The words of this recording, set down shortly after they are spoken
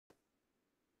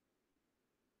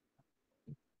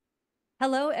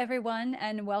Hello, everyone,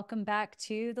 and welcome back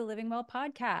to the Living Well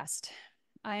podcast.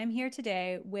 I am here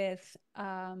today with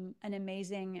an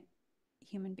amazing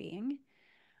human being,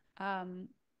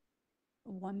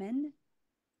 woman,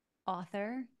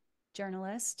 author,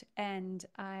 journalist, and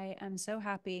I am so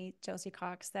happy, Josie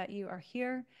Cox, that you are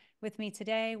here with me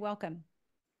today. Welcome.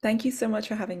 Thank you so much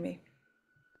for having me.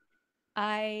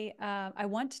 I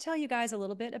want to tell you guys a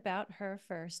little bit about her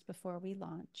first before we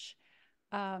launch.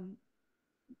 Um,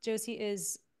 Josie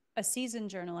is a seasoned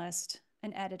journalist,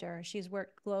 an editor. She's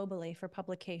worked globally for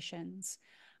publications.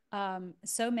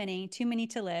 So many, too many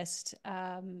to list.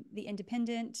 The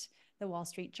Independent, the Wall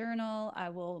Street Journal.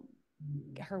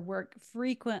 Her work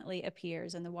frequently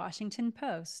appears in the Washington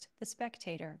Post, the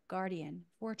Spectator, Guardian,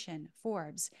 Fortune,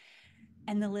 Forbes,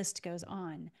 and the list goes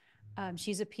on.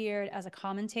 She's appeared as a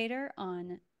commentator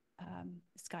on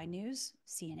Sky News,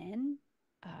 CNN,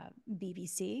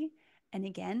 BBC, and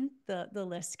again, the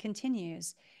list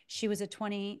continues. She was a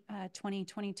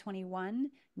 2021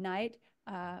 Knight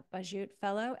Bajut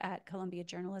Fellow at Columbia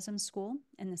Journalism School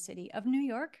in the city of New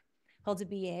York, holds a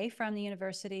BA from the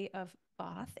University of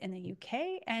Bath in the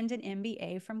UK, and an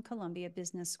MBA from Columbia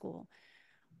Business School.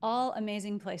 All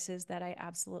amazing places that I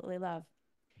absolutely love.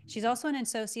 She's also an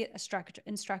associate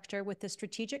instructor with the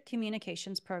Strategic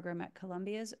Communications program at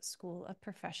Columbia's School of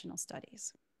Professional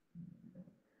Studies.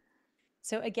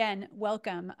 So again,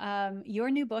 welcome. Your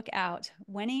new book out,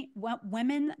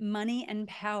 Women, Money, and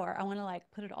Power. I want to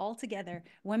put it all together.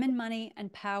 Women, Money,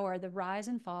 and Power, the Rise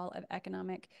and Fall of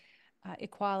Economic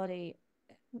Equality.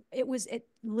 It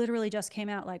literally just came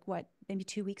out maybe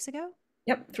 2 weeks ago?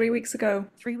 Yep, 3 weeks ago.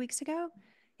 3 weeks ago?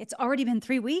 It's already been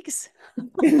 3 weeks?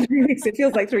 In 3 weeks, it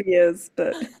feels like 3 years,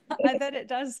 but I bet it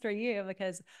does for you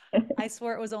because I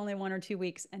swore it was only 1 or 2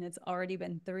 weeks and it's already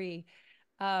been three.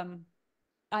 Um,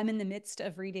 I'm in the midst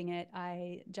of reading it.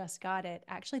 I just got it.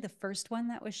 Actually, the first one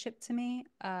that was shipped to me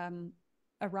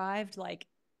arrived like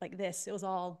this. It was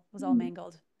all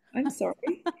mangled. I'm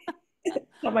sorry.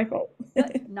 Not my fault.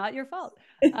 Not your fault.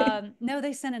 No,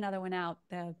 they sent another one out.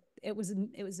 It was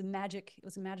a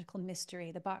magical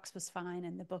mystery. The box was fine,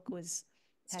 and the book was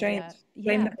had Strange.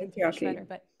 Blame yeah, the been through the patriarchy. shredder.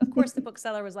 But of course, the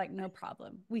bookseller was like, "No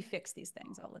problem. We fix these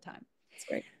things all the time." It's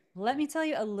great. Let me tell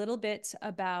you a little bit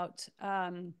about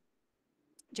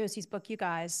Josie's book, you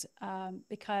guys,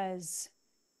 because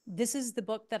this is the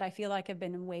book that I feel like I've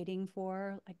been waiting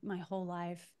for like my whole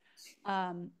life.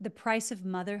 The Price of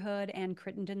Motherhood, Anne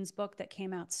Crittenden's book that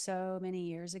came out so many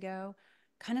years ago,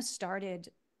 kind of started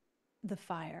the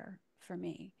fire for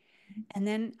me. And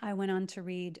then I went on to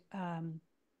read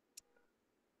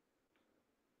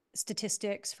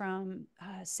statistics from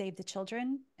Save the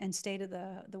Children and State of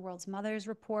the World's Mothers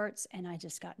reports, and I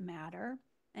just got madder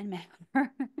and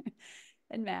madder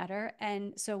and madder.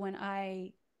 And so when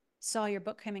I saw your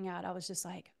book coming out, I was just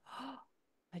like, oh,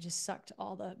 I just sucked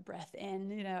all the breath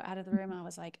in, out of the room. I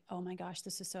was like, oh my gosh,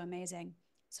 this is so amazing.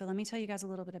 So let me tell you guys a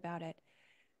little bit about it.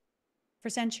 For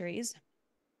centuries,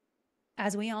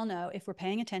 as we all know, if we're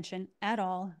paying attention at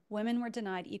all, women were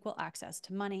denied equal access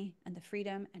to money and the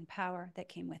freedom and power that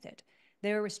came with it.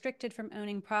 They were restricted from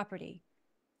owning property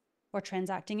or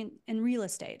transacting in real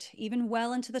estate, even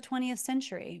well into the 20th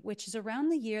century, which is around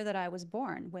the year that I was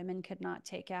born. Women could not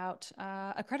take out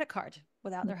a credit card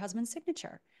without their husband's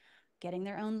signature, getting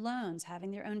their own loans, having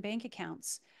their own bank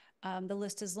accounts. The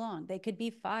list is long. They could be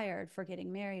fired for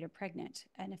getting married or pregnant.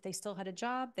 And if they still had a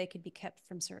job, they could be kept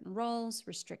from certain roles,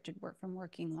 restricted work from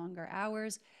working longer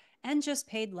hours, and just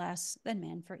paid less than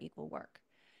men for equal work.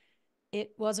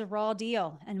 It was a raw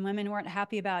deal, and women weren't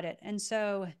happy about it. And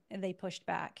so they pushed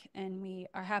back, and we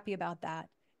are happy about that.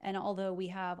 And although we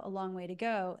have a long way to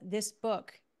go, this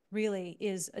book really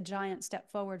is a giant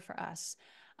step forward for us.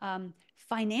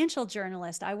 Financial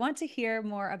journalist, I want to hear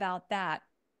more about that.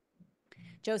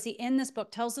 Josie, in this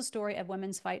book, tells the story of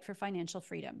women's fight for financial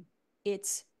freedom.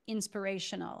 It's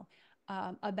inspirational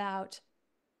about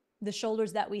the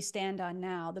shoulders that we stand on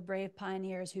now, the brave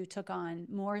pioneers who took on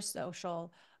more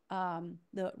social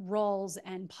the roles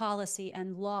and policy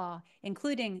and law,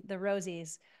 including the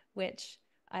Rosies, which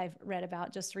I've read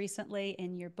about just recently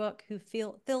in your book, who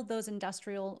filled those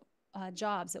industrial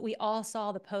jobs that we all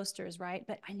saw the posters, right?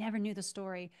 But I never knew the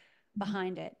story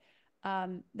behind it.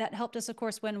 That helped us, of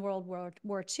course, win World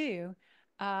War II.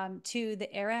 To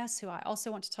the heiress, who I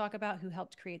also want to talk about, who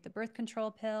helped create the birth control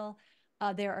pill.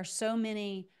 There are so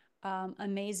many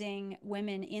amazing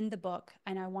women in the book,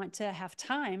 and I want to have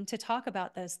time to talk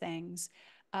about those things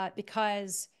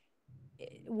because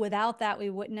without that, we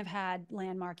wouldn't have had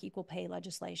landmark equal pay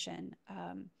legislation.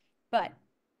 But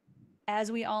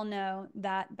as we all know,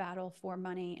 that battle for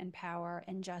money and power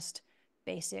and just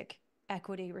basic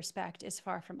equity, respect is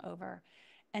far from over.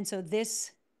 And so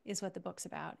this is what the book's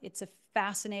about. It's a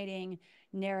fascinating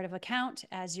narrative account,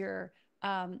 as your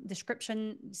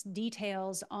description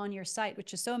details on your site,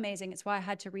 which is so amazing. It's why I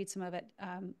had to read some of it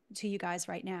to you guys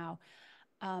right now.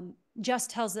 Just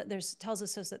tells us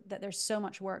that there's so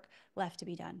much work left to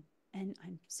be done. And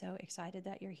I'm so excited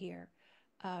that you're here.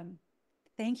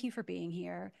 Thank you for being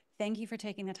here. Thank you for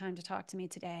taking the time to talk to me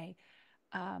today.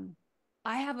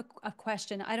 I have a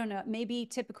question. I don't know, maybe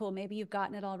typical, maybe you've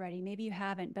gotten it already, maybe you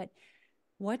haven't, but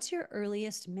what's your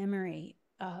earliest memory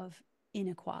of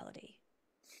inequality?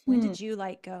 When did you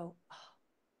like go, oh,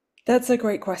 That's a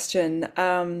great question.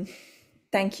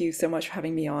 Thank you so much for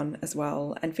having me on as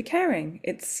well and for caring.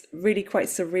 It's really quite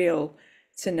surreal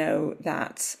to know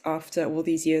that after all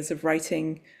these years of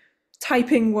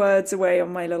typing words away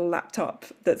on my little laptop,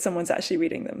 that someone's actually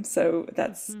reading them. So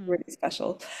that's really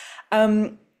special.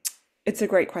 It's a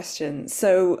great question.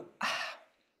 So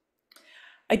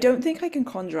I don't think I can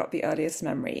conjure up the earliest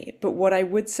memory, but what I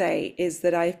would say is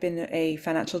that I've been a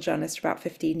financial journalist for about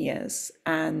 15 years,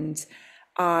 and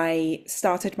I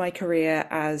started my career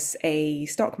as a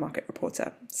stock market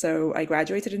reporter. So I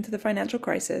graduated into the financial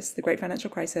crisis, the great financial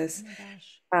crisis,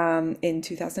 oh my gosh. in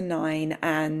 2009,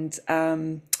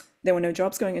 and there were no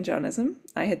jobs going in journalism.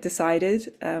 I had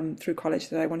decided through college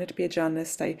that I wanted to be a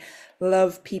journalist. I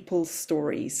love people's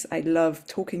stories. I love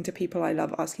talking to people. I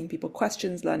love asking people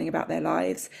questions, learning about their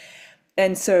lives.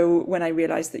 And so when I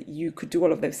realized that you could do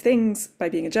all of those things by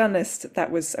being a journalist, I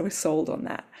was sold on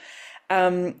that.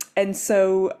 And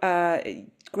so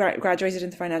graduated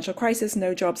into financial crisis,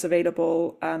 no jobs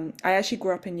available. I actually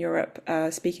grew up in Europe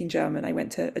speaking German. I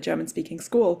went to a German speaking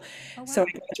school. Oh, So wow.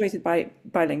 I graduated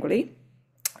bilingually.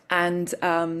 And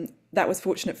that was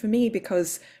fortunate for me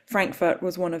because Frankfurt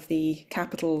was one of the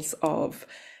capitals of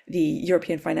the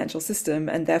European financial system,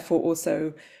 and therefore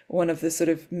also one of the sort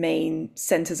of main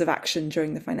centers of action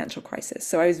during the financial crisis.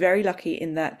 So I was very lucky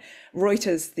in that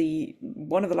Reuters,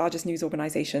 one of the largest news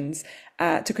organizations,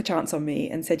 took a chance on me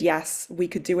and said, yes, we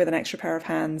could do with an extra pair of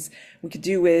hands. We could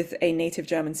do with a native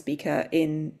German speaker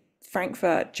in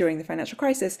Frankfurt during the financial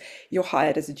crisis. You're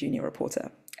hired as a junior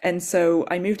reporter. And so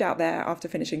I moved out there after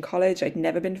finishing college. I'd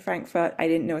never been to Frankfurt. I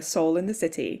didn't know a soul in the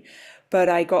city, but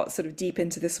I got sort of deep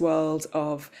into this world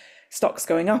of stocks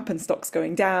going up and stocks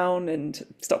going down and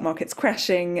stock markets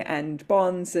crashing and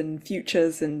bonds and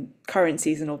futures and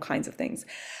currencies and all kinds of things.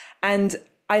 And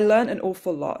I learned an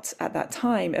awful lot at that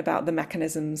time about the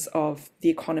mechanisms of the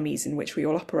economies in which we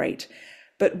all operate.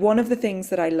 But one of the things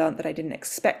that I learned that I didn't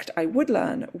expect I would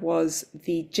learn was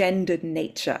the gendered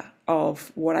nature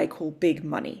of what I call big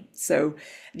money. So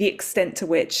the extent to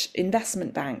which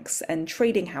investment banks and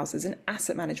trading houses and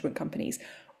asset management companies,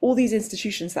 all these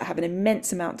institutions that have an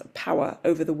immense amount of power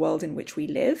over the world in which we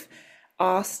live,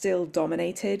 are still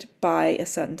dominated by a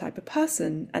certain type of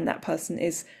person, and that person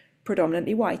is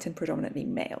predominantly white and predominantly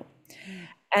male.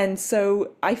 And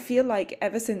so I feel like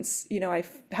ever since,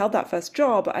 I've held that first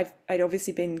job, I'd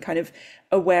obviously been kind of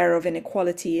aware of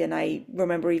inequality. And I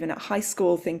remember even at high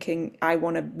school thinking I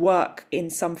want to work in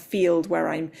some field where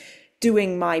I'm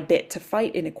doing my bit to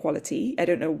fight inequality. I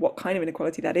don't know what kind of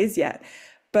inequality that is yet.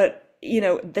 But,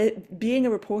 being a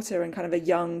reporter and kind of a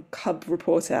young cub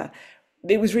reporter,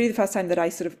 it was really the first time that I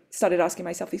sort of started asking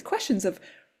myself these questions of,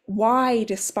 why,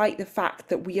 despite the fact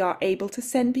that we are able to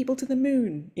send people to the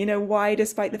moon, why,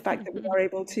 despite the fact that we are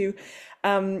able to,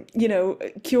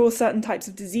 cure certain types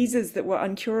of diseases that were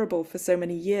uncurable for so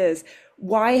many years,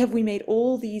 why have we made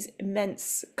all these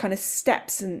immense kind of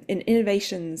steps in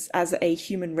innovations as a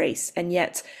human race, and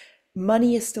yet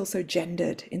money is still so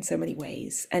gendered in so many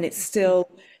ways, and it's still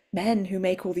men who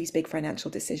make all these big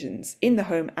financial decisions in the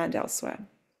home and elsewhere.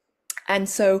 And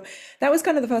so that was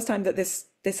kind of the first time that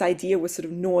this idea was sort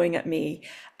of gnawing at me.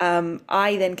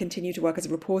 I then continued to work as a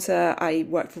reporter. I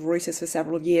worked for Reuters for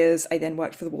several years. I then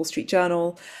worked for the Wall Street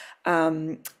Journal.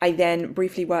 I then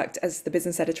briefly worked as the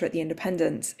business editor at The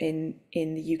Independent in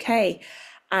the UK.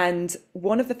 And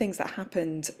one of the things that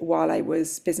happened while I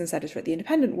was business editor at The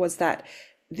Independent was that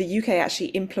the UK actually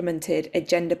implemented a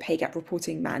gender pay gap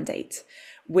reporting mandate,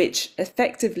 which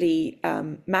effectively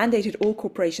mandated all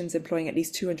corporations employing at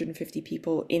least 250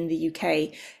 people in the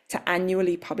UK to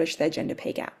annually publish their gender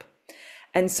pay gap.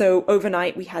 And so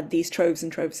overnight, we had these troves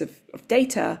and troves of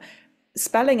data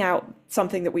spelling out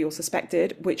something that we all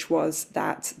suspected, which was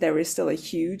that there is still a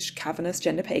huge cavernous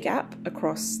gender pay gap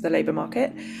across the labor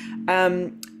market.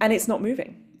 And it's not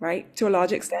moving, right? To a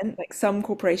large extent, like some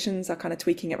corporations are kind of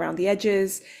tweaking it around the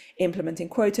edges, implementing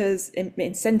quotas,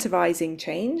 incentivizing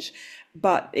change,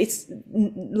 but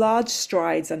large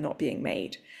strides are not being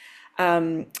made.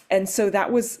 And so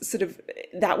that was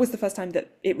the first time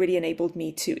that it really enabled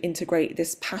me to integrate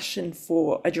this passion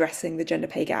for addressing the gender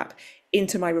pay gap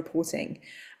into my reporting.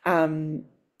 And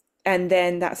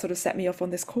then that sort of set me off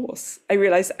on this course. I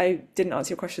realized I didn't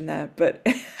answer your question there, but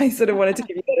I sort of wanted to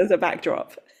give you that as a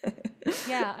backdrop.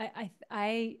 Yeah,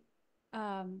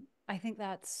 I think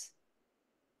that's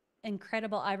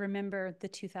incredible. I remember the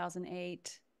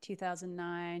 2008,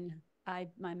 2009.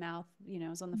 My mouth,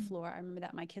 was on the floor. I remember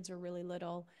that my kids were really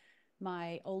little.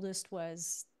 My oldest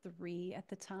was 3 at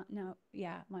the time. No,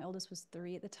 yeah, my oldest was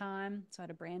 3 at the time. So I had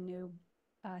a brand new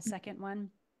second one.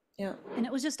 Yeah. And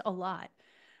it was just a lot.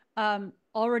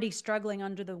 Already struggling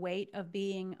under the weight of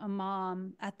being a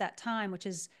mom at that time, which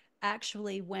is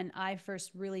actually when I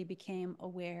first really became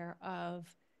aware of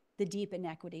the deep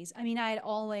inequities. I mean,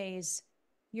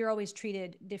 you're always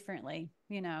treated differently,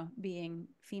 being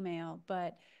female,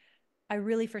 but I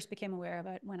really first became aware of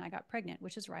it when I got pregnant,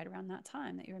 which is right around that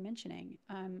time that you were mentioning.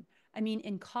 I mean,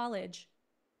 in college,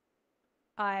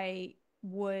 I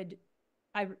would,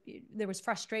 there was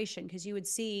frustration because you would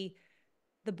see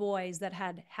the boys that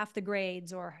had half the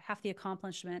grades or half the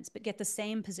accomplishments, but get the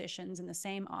same positions and the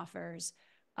same offers.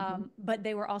 But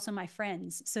they were also my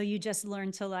friends. So you just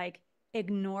learn to like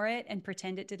ignore it and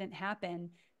pretend it didn't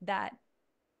happen, that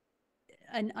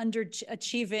an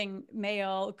underachieving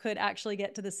male could actually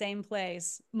get to the same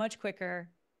place much quicker,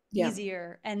 Yeah.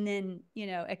 easier, and then,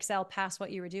 excel past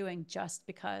what you were doing just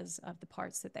because of the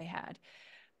parts that they had.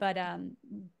 But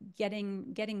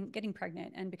getting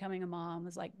pregnant and becoming a mom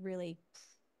was like really,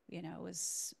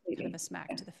 was kind of a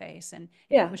smack to the face, and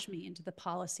it Yeah. pushed me into the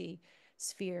policy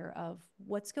sphere of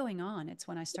what's going on. It's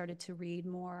when I started to read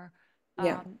more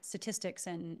Yeah. statistics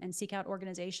and seek out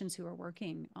organizations who are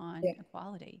working on Yeah.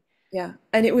 equality. Yeah.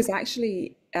 And it was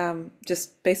actually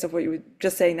just based off what you were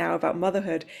just saying now about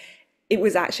motherhood,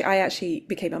 I actually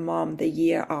became a mom the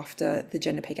year after the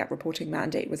gender pay gap reporting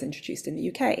mandate was introduced in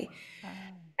the UK. Oh.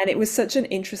 And it was such an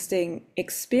interesting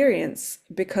experience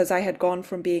because I had gone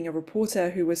from being a reporter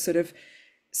who was sort of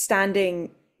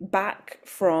standing back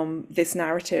from this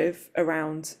narrative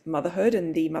around motherhood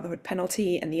and the motherhood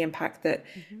penalty and the impact that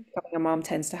Mm-hmm. becoming a mom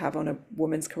tends to have on a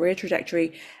woman's career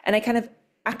trajectory. And I kind of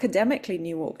academically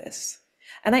knew all this.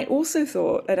 And I also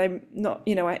thought, and I'm not,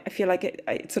 I feel like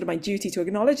it's sort of my duty to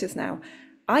acknowledge this now.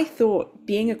 I thought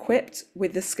being equipped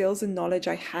with the skills and knowledge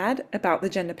I had about the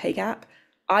gender pay gap,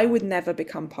 I would never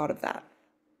become part of that.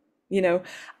 You know,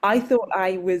 I thought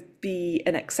I would be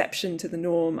an exception to the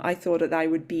norm. I thought that I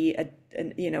would be an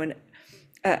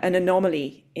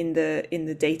anomaly in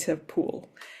the data pool.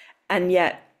 And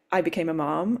yet I became a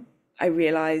mom. I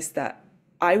realized that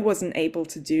I wasn't able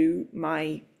to do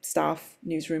my staff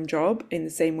newsroom job in the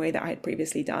same way that I had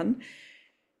previously done.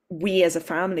 We as a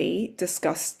family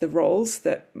discussed the roles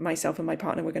that myself and my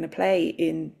partner were going to play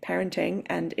in parenting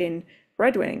and in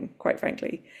breadwinning, quite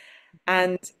frankly.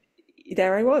 And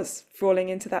there I was, falling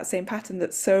into that same pattern that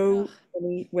Ugh, so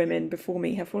many women before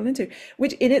me have fallen into,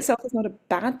 which in itself is not a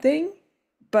bad thing,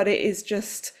 but it is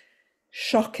just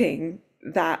shocking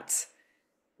that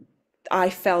I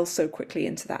fell so quickly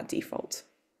into that default.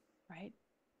 right.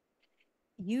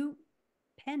 You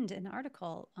penned an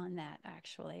article on that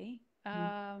actually,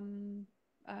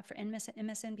 for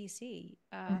MSNBC,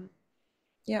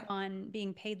 Yeah. on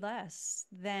being paid less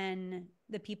than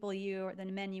the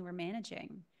men you were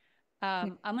managing.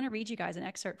 I'm going to read you guys an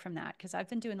excerpt from that because I've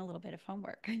been doing a little bit of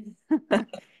homework.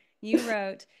 You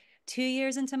wrote, 2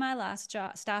 years into my last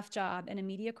staff job in a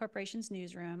media corporation's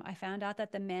newsroom, I found out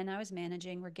that the men I was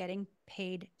managing were getting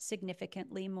paid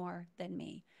significantly more than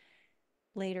me.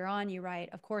 Later on, you write,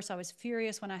 of course, I was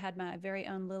furious when I had my very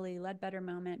own Lily Ledbetter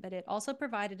moment, but it also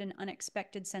provided an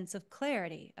unexpected sense of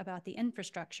clarity about the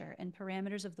infrastructure and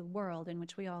parameters of the world in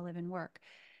which we all live and work.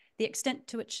 The extent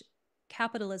to which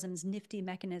capitalism's nifty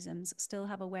mechanisms still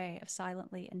have a way of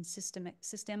silently and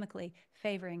systemically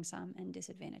favoring some and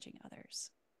disadvantaging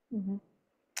others. Mhm.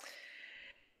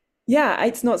 Yeah,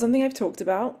 it's not something I've talked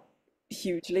about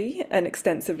hugely and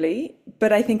extensively,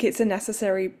 but I think it's a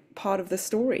necessary part of the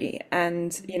story.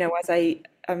 And, as I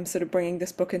am sort of bringing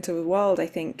this book into the world, I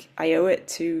think I owe it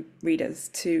to readers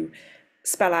to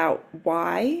spell out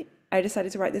why I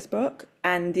decided to write this book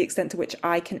and the extent to which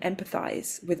I can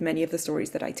empathize with many of the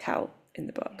stories that I tell in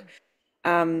the Yeah. book.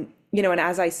 And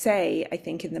as I say, I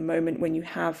think in the moment when you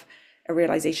have a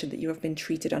realization that you have been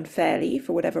treated unfairly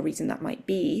for whatever reason that might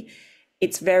be,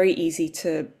 it's very easy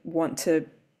to want to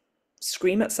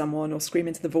scream at someone or scream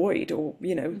into the void or,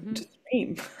 Mm-hmm. to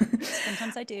scream.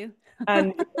 Sometimes I do.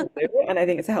 And and I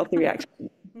think it's a healthy reaction. Yeah.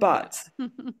 But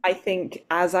I think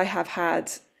as I have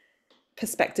had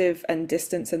perspective and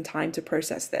distance and time to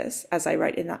process this, as I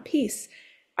write in that piece,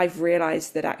 I've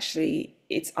realized that actually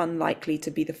it's unlikely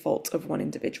to be the fault of one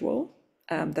individual,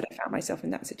 that I found myself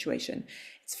in that situation.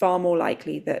 It's far more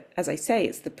likely that, as I say,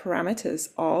 it's the parameters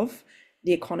of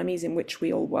the economies in which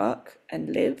we all work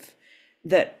and live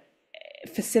that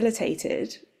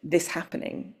facilitated this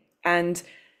happening. And,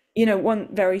 one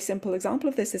very simple example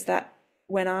of this is that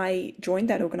when I joined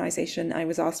that organization, I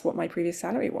was asked what my previous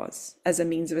salary was as a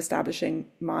means of establishing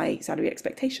my salary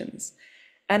expectations.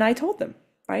 And I told them,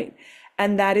 right?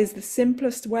 And that is the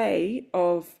simplest way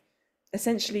of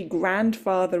essentially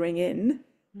grandfathering in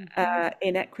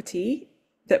inequity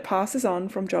that passes on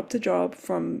from job to job,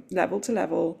 from level to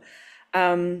level.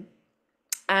 And,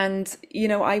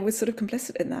 I was sort of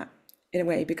complicit in that in a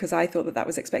way because I thought that that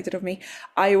was expected of me.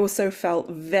 I also felt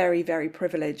very, very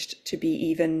privileged to be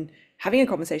even having a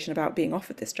conversation about being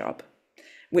offered this job,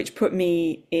 which put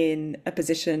me in a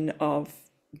position of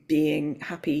being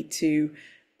happy to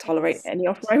tolerate any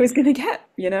offer I was going to get,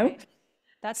 Right.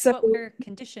 That's So what we're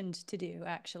conditioned to do,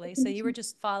 actually. So you were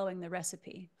just following the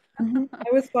recipe.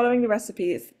 I was following the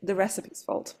recipe. It's the recipe's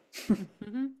fault.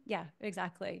 Yeah,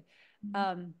 exactly.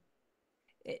 Um,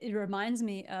 it reminds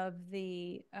me of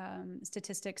the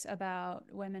statistics about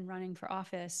women running for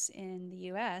office in the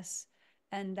US,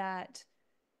 and that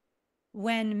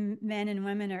when men and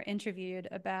women are interviewed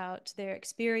about their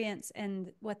experience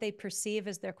and what they perceive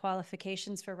as their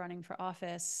qualifications for running for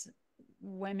office,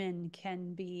 women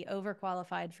can be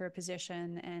overqualified for a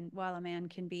position, and while a man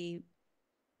can be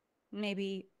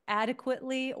maybe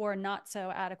adequately or not so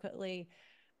adequately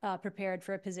prepared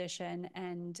for a position,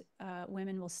 and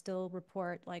women will still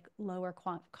report like lower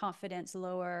confidence,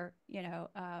 lower,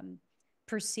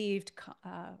 perceived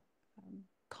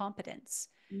competence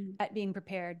at being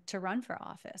prepared to run for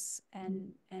office,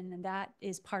 and that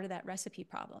is part of that recipe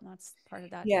problem. That's part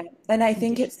of that. Yeah, and I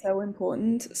think it's Conditioning. so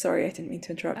important. Sorry, I didn't mean to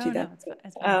interrupt Oh you there. no,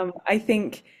 it's fine. I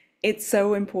think it's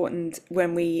so important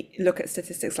when we look at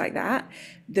statistics like that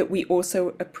that we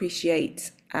also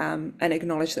appreciate and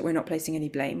acknowledge that we're not placing any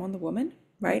blame on the woman,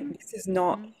 right? Mm-hmm. This is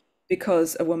not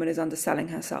because a woman is underselling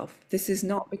herself. This is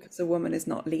not because a woman is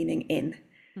not leaning in,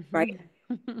 right?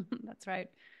 Mm-hmm. That's right.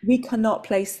 We cannot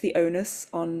place the onus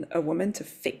on a woman to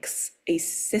fix a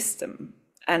system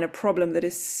and a problem that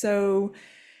is so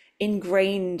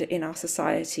ingrained in our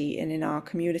society and in our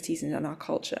communities and in our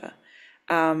culture.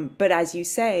 But as you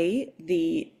say,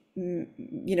 the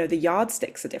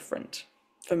yardsticks are different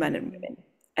for men and women.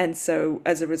 And so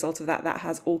as a result of that, that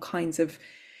has all kinds of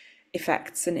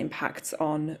effects and impacts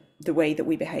on the way that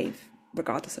we behave,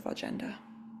 regardless of our gender.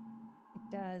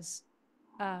 It does.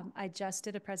 I just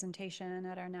did a presentation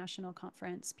at our national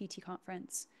conference, PT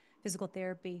conference, physical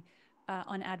therapy,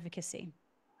 on advocacy.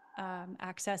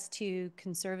 Access to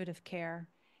conservative care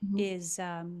is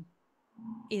um,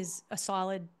 is a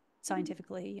solid,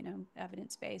 scientifically,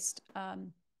 evidence-based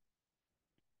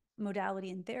modality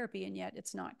in therapy, and yet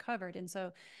it's not covered. And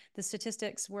so the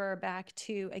statistics were back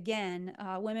to, again,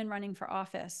 women running for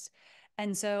office.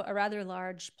 And so a rather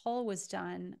large poll was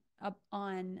done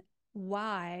on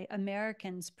why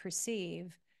Americans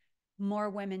perceive more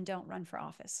women don't run for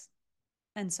office.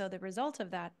 And so the result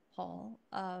of that poll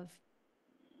of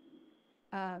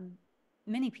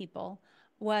many people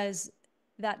was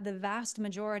that the vast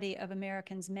majority of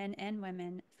Americans, men and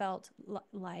women, felt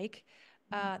like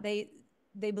they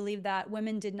believe that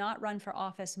women did not run for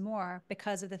office more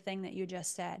because of the thing that you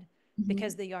just said,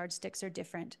 because the yardsticks are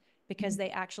different, because they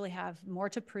actually have more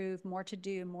to prove, more to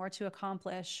do, more to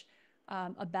accomplish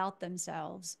about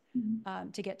themselves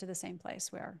to get to the same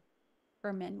place where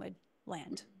men would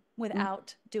land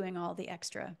without doing all the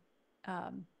extra,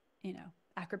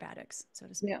 acrobatics, so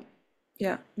to Yeah. speak.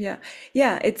 Yeah, yeah,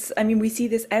 yeah. I mean, we see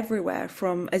this everywhere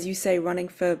from, as you say, running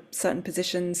for certain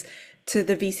positions to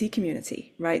the VC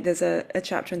community, right? There's a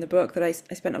chapter in the book that I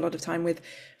spent a lot of time with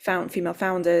female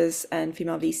founders and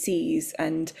female VCs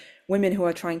and women who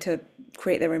are trying to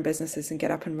create their own businesses and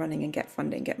get up and running and get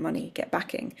funding, get money, get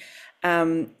backing.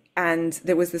 And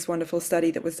there was this wonderful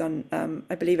study that was done,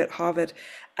 I believe, at Harvard,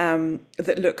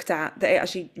 that looked at, they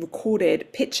actually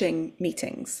recorded pitching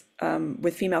meetings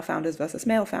with female founders versus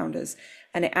male founders,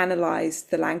 and it analyzed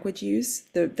the language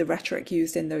used, the rhetoric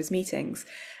used in those meetings.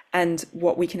 And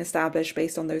what we can establish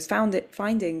based on those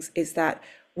findings is that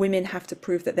women have to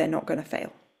prove that they're not going to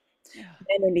fail. Yeah.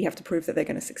 Men only have to prove that they're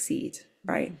going to succeed,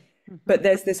 right? Mm-hmm. But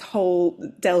there's this whole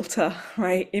delta,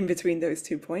 right, in between those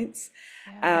 2 points.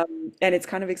 Yeah. And it's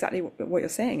kind of exactly what you're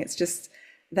saying. It's just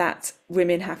that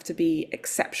women have to be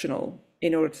exceptional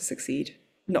in order to succeed,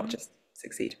 not Mm-hmm. just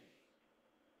succeed.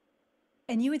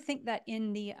 And you would think that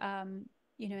in the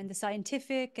in the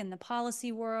scientific and the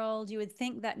policy world, you would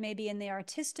think that maybe in the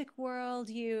artistic world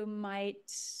you might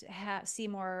see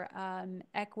more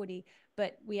equity,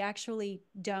 but we actually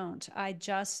don't. I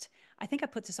think I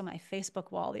put this on my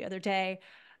Facebook wall the other day,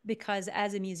 because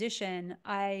as a musician,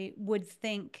 I would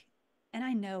think, and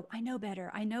I know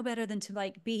better than to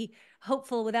like be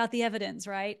hopeful without the evidence,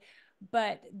 right?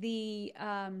 But the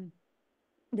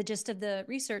gist of the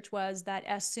research was that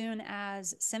as soon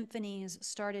as symphonies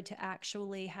started to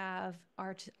actually have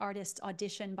artists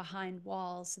audition behind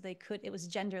walls, so it was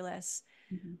genderless.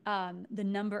 The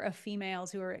number of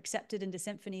females who were accepted into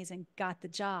symphonies and got the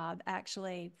job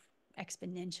actually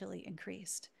exponentially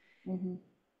increased.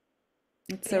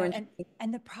 It's so interesting.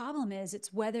 And the problem is,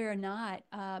 it's whether or not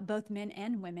both men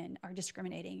and women are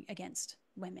discriminating against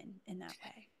women in that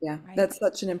way. Yeah, Right? that's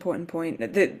such an important point.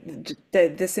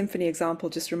 The symphony example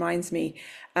just reminds me,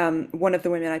 one of the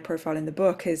women I profile in the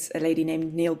book is a lady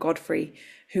named Neil Godfrey,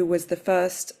 who was the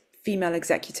first female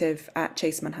executive at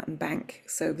Chase Manhattan Bank,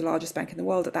 so the largest bank in the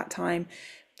world at that time,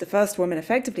 the first woman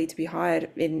effectively to be hired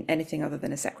in anything other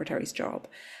than a secretary's job.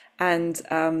 And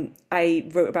I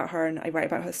wrote about her, and I write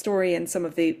about her story and some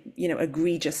of the,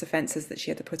 egregious offences that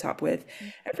she had to put up with,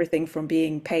 everything from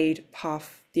being paid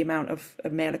half the amount of a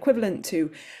male equivalent to,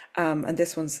 and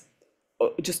this one's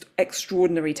just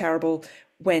extraordinary, terrible.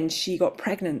 When she got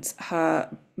pregnant,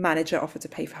 her manager offered to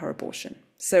pay for her abortion.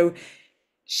 So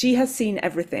she has seen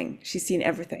everything. She's seen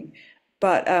everything.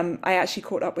 But I actually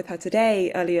caught up with her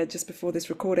today, earlier, just before this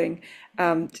recording,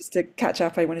 just to catch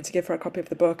up. I wanted to give her a copy of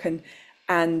the book,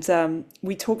 and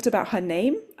we talked about her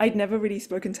name. I'd never really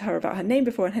spoken to her about her name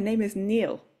before, and her name is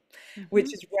Neil,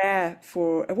 which is rare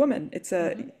for a woman. It's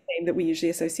a name that we usually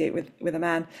associate with a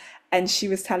man. And she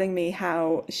was telling me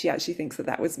how she actually thinks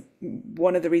that was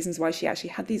one of the reasons why she actually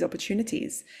had these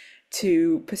opportunities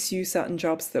to pursue certain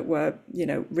jobs that were,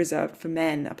 reserved for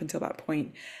men up until that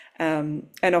point. And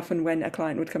often when a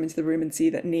client would come into the room and see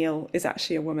that Neil is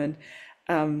actually a woman,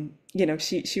 her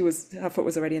foot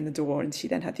was already in the door, and she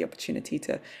then had the opportunity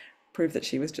to prove that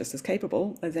she was just as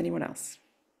capable as anyone else.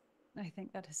 I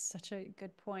think that is such a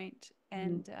good point.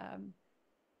 And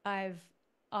I've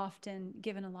often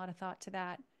given a lot of thought to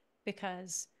that,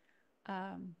 because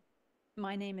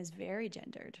my name is very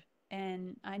gendered,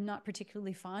 and I'm not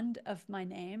particularly fond of my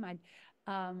name.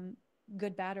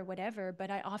 Good, bad, or whatever,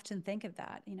 but I often think of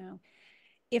that,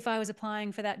 if I was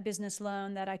applying for that business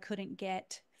loan that I couldn't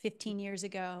get 15 years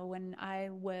ago when I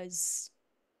was,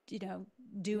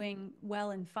 doing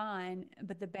well and fine,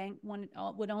 but the bank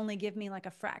would only give me like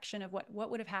a fraction of what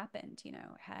would have happened,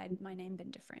 had my name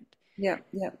been different. Yeah.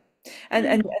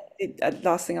 And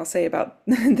last thing I'll say about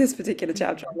this particular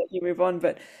chapter, I'll let you move on,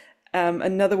 but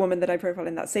another woman that I profile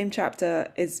in that same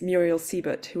chapter is Muriel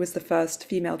Siebert, who was the first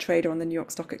female trader on the New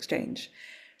York Stock Exchange,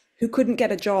 who couldn't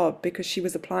get a job because she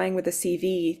was applying with a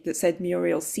CV that said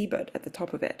Muriel Siebert at the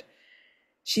top of it.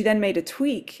 She then made a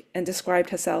tweak and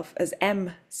described herself as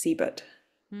M. Siebert.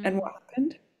 And what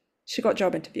happened? She got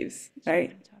job interviews,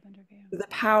 right? The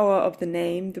power of the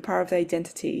name, the power of the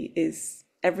identity is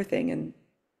everything, and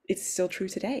it's still true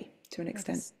today to an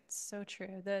extent. That's so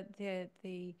true.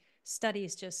 The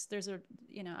studies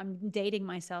I'm dating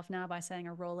myself now by saying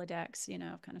a Rolodex,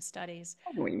 kind of studies.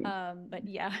 But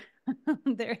yeah,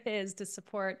 there is to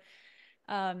support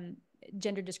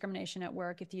gender discrimination at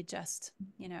work. If you just,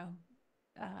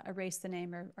 erase the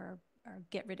name or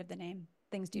get rid of the name,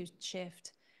 things do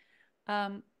shift.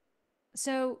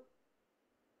 So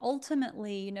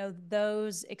ultimately,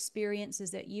 those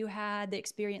experiences that you had, the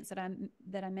experience that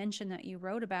I mentioned that you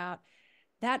wrote about,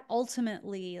 that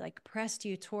ultimately like pressed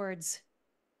you towards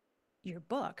your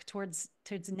book, towards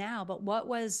now. But what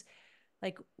was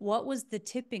the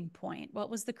tipping point? What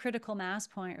was the critical mass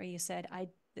point where you said, I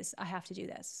have to do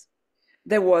this?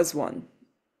 There was one.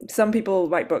 Some people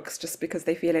write books just because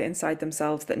they feel it inside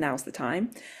themselves that now's the time.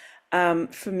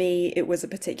 For me, it was a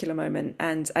particular moment,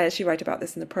 and I actually write about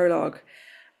this in the prologue.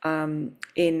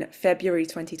 In February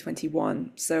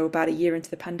 2021, so about a year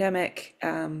into the pandemic,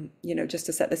 just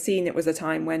to set the scene, it was a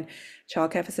time when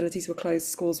childcare facilities were closed,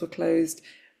 schools were closed.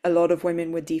 A lot of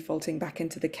women were defaulting back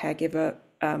into the caregiver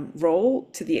role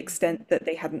to the extent that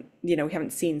they we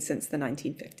haven't seen since the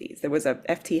 1950s. There was a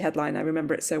FT headline, I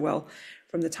remember it so well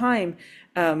from the time,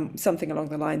 something along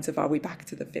the lines of, are we back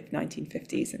to the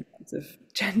 1950s in terms of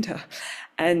gender?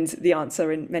 And the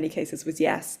answer in many cases was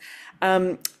yes.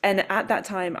 And at that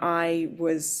time, I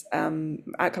was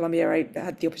at Columbia. I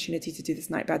had the opportunity to do this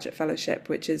Knight Bagehot Fellowship,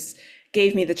 which is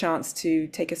gave me the chance to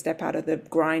take a step out of the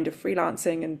grind of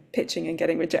freelancing and pitching and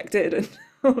getting rejected and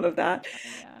all of that.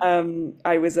 Yeah.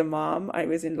 I was a mom. I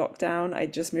was in lockdown. I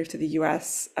just moved to the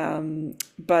US,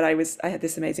 but I had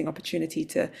this amazing opportunity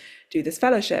to do this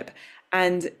fellowship.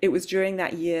 And it was during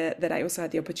that year that I also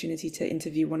had the opportunity to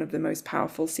interview one of the most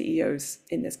powerful CEOs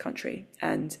in this country.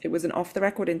 And it was an off the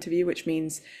record interview, which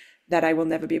means that I will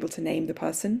never be able to name the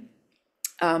person.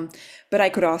 But I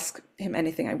could ask him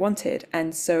anything I wanted.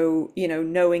 And so,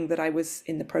 knowing that I was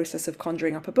in the process of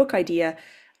conjuring up a book idea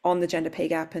on the gender pay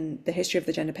gap and the history of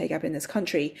the gender pay gap in this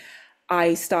country,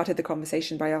 I started the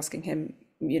conversation by asking him,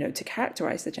 to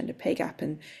characterize the gender pay gap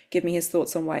and give me his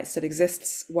thoughts on why it still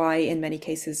exists, why in many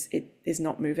cases it is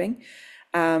not moving,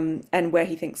 and where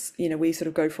he thinks, we sort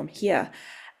of go from here.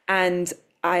 And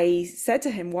I said to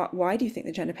him, why do you think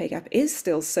the gender pay gap is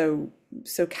still so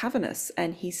cavernous?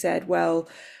 And he said, well,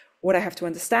 what I have to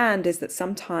understand is that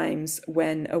sometimes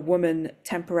when a woman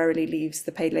temporarily leaves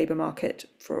the paid labor market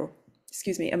for,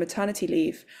 a maternity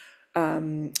leave,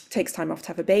 takes time off to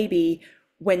have a baby,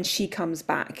 when she comes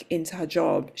back into her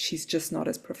job, she's just not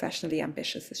as professionally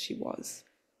ambitious as she was.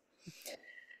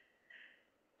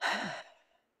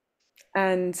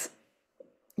 And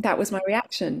that was my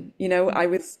reaction. I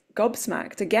was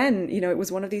gobsmacked. Again, it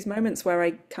was one of these moments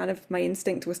where my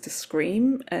instinct was to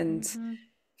scream and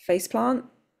faceplant.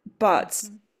 But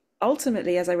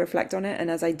ultimately, as I reflect on it,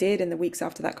 and as I did in the weeks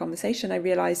after that conversation, I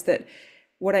realized that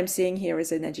what I'm seeing here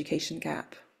is an education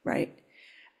gap, right?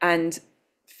 And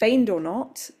feigned or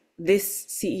not, this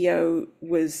CEO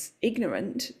was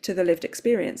ignorant to the lived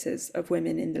experiences of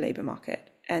women in the labor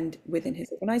market and within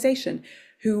his organization,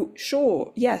 who,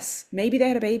 sure, yes, maybe they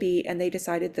had a baby and they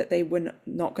decided that they were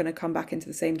not going to come back into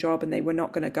the same job and they were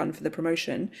not going to gun for the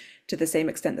promotion to the same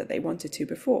extent that they wanted to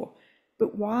before.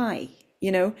 But why?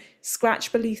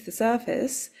 Scratch beneath the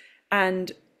surface.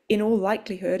 And in all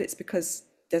likelihood, it's because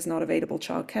there's not available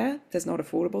childcare, there's not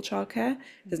affordable childcare,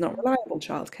 there's not reliable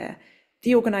childcare.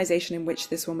 The organization in which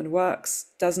this woman works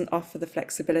doesn't offer the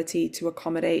flexibility to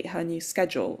accommodate her new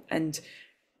schedule and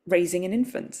raising an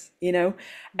infant,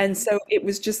 And so it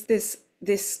was just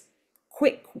this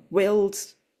quick-willed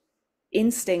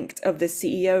instinct of the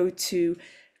CEO to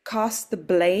cast the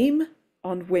blame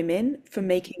on women for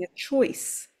making a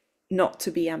choice not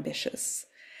to be ambitious.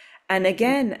 And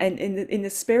again, and in the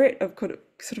spirit of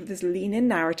sort of this lean-in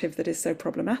narrative that is so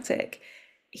problematic,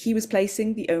 he was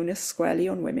placing the onus squarely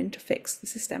on women to fix the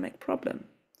systemic problem.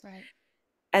 Right.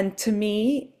 And to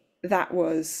me, that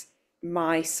was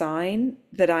my sign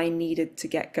that I needed to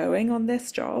get going on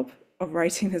this job of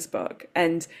writing this book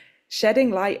and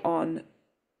shedding light on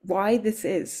why this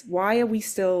is. Why are we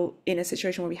still in a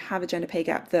situation where we have a gender pay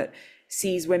gap that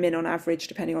sees women on average,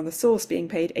 depending on the source, being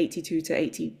paid 82 to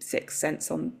 86 cents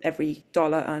on every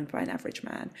dollar earned by an average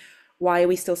man? Why are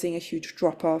we still seeing a huge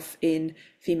drop-off in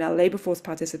female labor force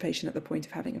participation at the point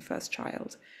of having a first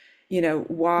child?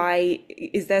 Why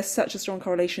is there such a strong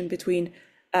correlation between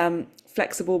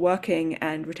flexible working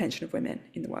and retention of women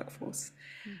in the workforce?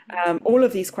 All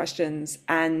of these questions,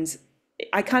 and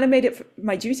I kind of made it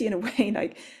my duty in a way,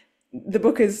 like the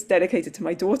book is dedicated to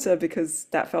my daughter because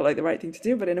that felt like the right thing to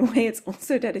do, but in a way it's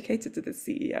also dedicated to the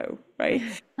CEO, right?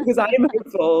 Because I am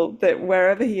hopeful that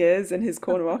wherever he is in his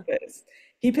corner office,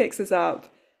 he picks this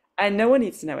up and no one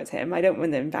needs to know it's him. I don't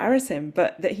want to embarrass him,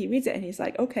 but that he reads it and he's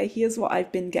like, okay, here's what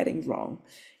I've been getting wrong.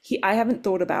 I haven't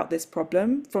thought about this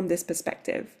problem from this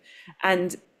perspective.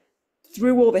 And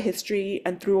through all the history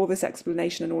and through all this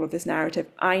explanation and all of this narrative,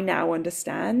 I now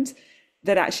understand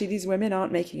that actually these women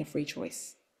aren't making a free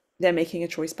choice. They're making a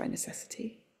choice by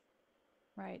necessity.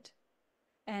 Right.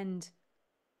 And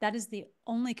that is the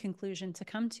only conclusion to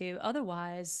come to.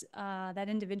 Otherwise, that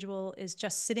individual is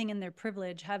just sitting in their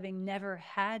privilege, having never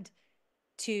had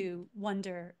to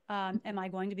wonder, am I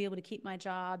going to be able to keep my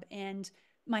job and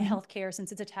my health care,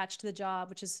 since it's attached to the job,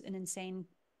 which is an insane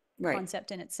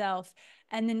concept in itself,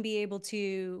 and then be able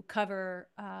to cover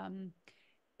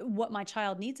what my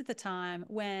child needs at the time,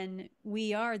 when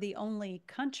we are the only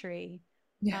country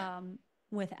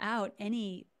without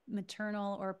any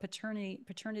maternal or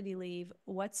paternity leave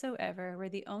whatsoever. We're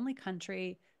the only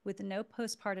country with no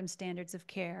postpartum standards of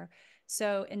care.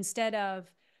 So instead of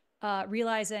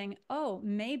realizing, oh,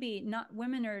 maybe not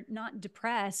women are not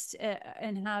depressed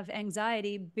and have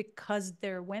anxiety because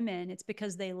they're women, it's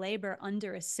because they labor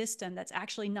under a system that's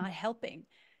actually not helping.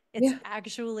 It's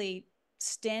actually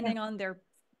standing on their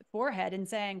forehead and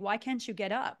saying, why can't you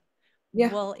get up?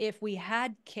 Well, if we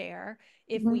had care,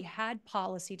 if we had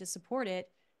policy to support it,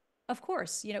 of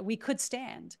course, we could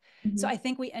stand. So I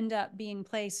think we end up being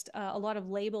placed, a lot of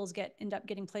labels end up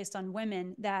getting placed on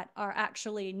women that are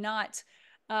actually not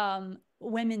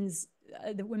women's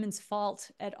the women's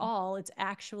fault at all. It's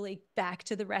actually back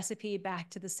to the recipe, back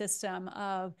to the system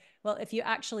of, well, if you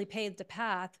actually paved the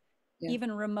path, Yeah. even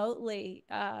remotely,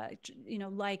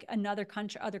 like other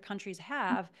countries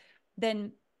have,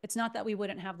 then it's not that we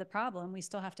wouldn't have the problem. We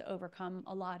still have to overcome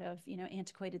a lot of,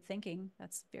 antiquated thinking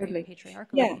that's very Totally.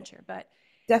 patriarchal in Yeah, nature. But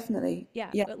definitely. yeah,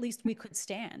 Yeah. at least we could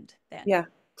stand then. Yeah,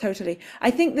 totally. I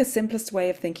think the simplest way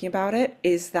of thinking about it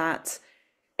is that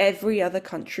every other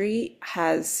country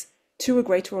has, to a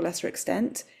greater or lesser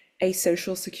extent, a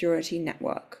social security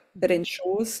network that Mm-hmm.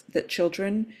 ensures that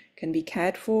children can be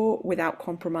cared for without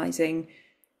compromising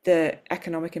the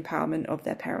economic empowerment of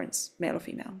their parents, male or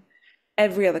female. Mm-hmm.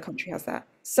 Every other country has that.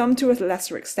 Some to a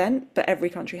lesser extent, but every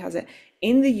country has it.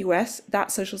 In the US,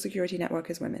 that social security network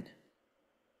is women.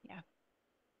 Yeah.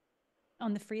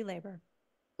 On the free labor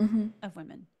Hmm. of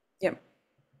women. Yep.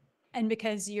 And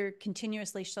because you're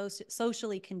continuously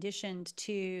socially conditioned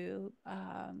to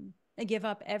give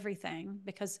up everything,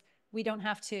 because we don't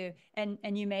have to, and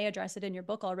you may address it in your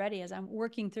book already as I'm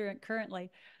working through it currently,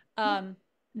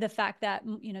 the fact that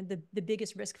the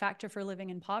biggest risk factor for living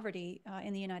in poverty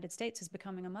in the United States is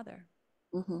becoming a mother.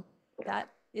 Hmm. That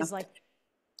is like,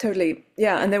 Totally.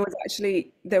 Yeah, and yeah.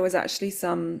 there was actually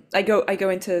some I go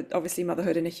into obviously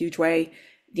motherhood in a huge way,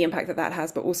 the impact that that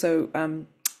has, but also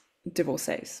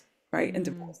divorces, right? And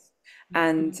Mm-hmm. divorce.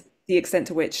 And the extent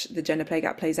to which the gender pay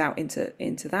gap plays out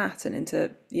into that and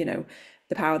into,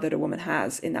 the power that a woman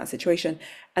has in that situation.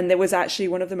 And there was actually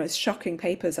one of the most shocking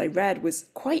papers I read was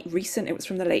quite recent. It was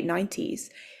from the late 90s.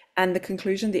 And the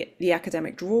conclusion the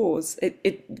academic draws,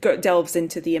 delves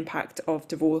into the impact of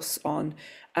divorce on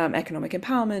economic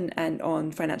empowerment and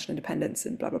on financial independence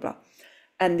and blah, blah, blah.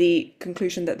 And the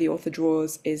conclusion that the author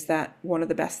draws is that one of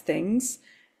the best things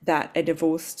that a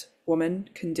divorced woman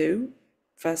can do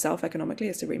for herself economically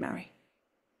is to remarry.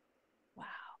 Wow.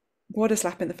 What a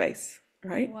slap in the face,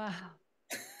 right? Wow.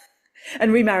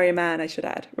 And remarry a man, I should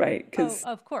add, right? Oh, Because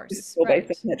of this is course. all based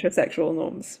Right. on heterosexual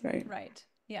norms, right? Right.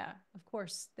 Yeah, of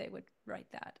course they would write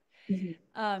that. Mhm.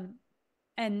 Um,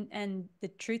 and the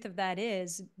truth of that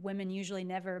is women usually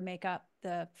never make up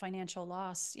the financial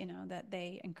loss, that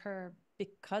they incur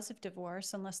because of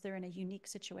divorce, unless they're in a unique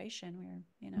situation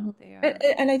where, they are.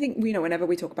 And I think, whenever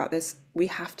we talk about this, we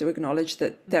have to acknowledge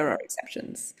that there are Mm-hmm.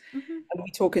 exceptions. Mm-hmm. And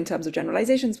we talk in terms of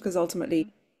generalizations because ultimately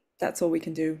Mm-hmm. that's all we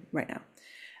can do right now.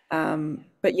 Yeah.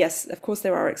 But yes, of course,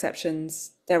 there are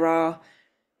exceptions. There are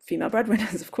female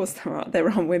breadwinners, of course, there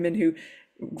are women who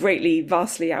greatly,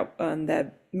 vastly out earn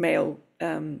their male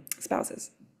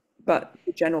spouses. Right. But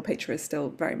the general picture is still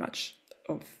very much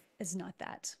of. Is not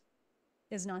that.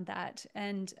 Is not that.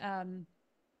 And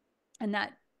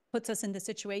that puts us in the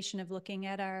situation of looking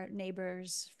at our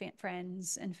neighbors,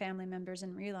 friends, and family members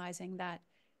and realizing that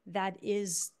that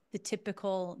is the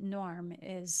typical norm,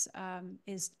 is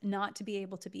not to be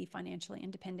able to be financially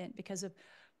independent because of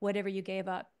whatever you gave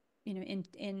up,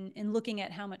 in looking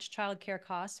at how much childcare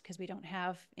costs, because we don't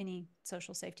have any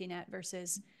social safety net,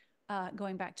 versus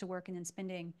going back to work and then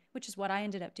spending, which is what I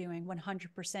ended up doing,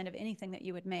 100% of anything that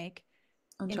you would make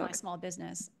On in my childcare. small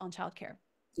business on childcare.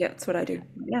 Yeah, that's what I do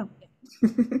right now. Yeah.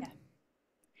 Yeah.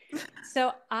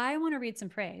 So I want to read some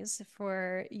praise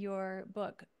for your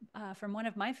book, from one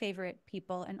of my favorite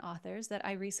people and authors that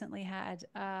I recently had,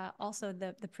 also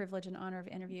the privilege and honor of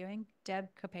interviewing, Deb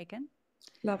Kopaken.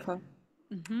 Love her.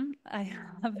 I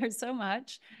love her so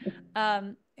much.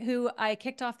 Who I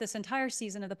kicked off this entire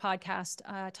season of the podcast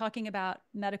talking about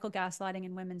medical gaslighting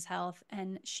in women's health,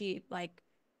 and she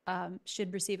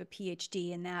should receive a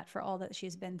PhD in that for all that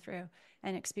she's been through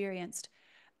and experienced.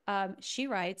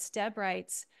 Deb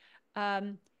writes,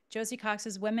 um, Josie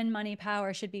Cox's Women, Money,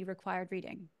 Power should be required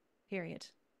reading, period.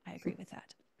 I agree with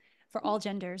that. For all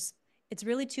genders. It's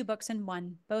really two books in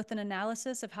one, both an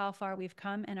analysis of how far we've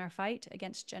come in our fight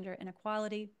against gender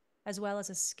inequality, as well as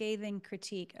a scathing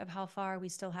critique of how far we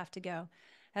still have to go.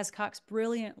 As Cox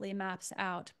brilliantly maps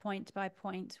out, point by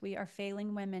point, we are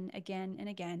failing women again and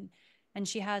again, and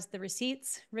she has the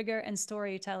receipts, rigor, and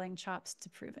storytelling chops to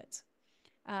prove it.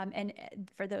 And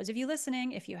for those of you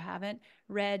listening, if you haven't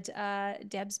read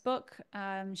Deb's book,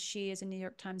 she is a New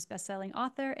York Times bestselling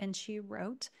author, and she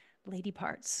wrote Lady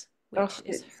Parts, Oh, which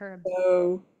is it's her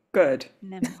so good.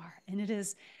 memoir, and it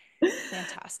is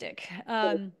fantastic.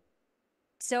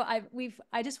 So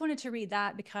I just wanted to read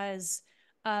that because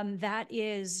that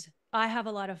is, I have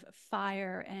a lot of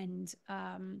fire and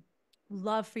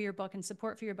love for your book and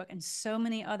support for your book, and so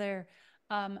many other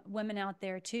women out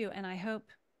there too, and I hope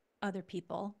other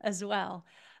people as well.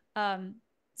 Um,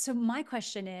 so my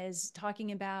question is,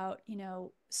 talking about,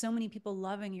 so many people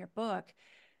loving your book,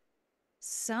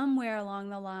 somewhere along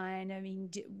the line, I mean,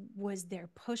 was there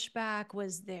pushback?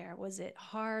 Was it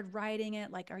hard writing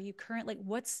it? Like, are you currently,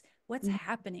 what's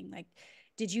happening? Like,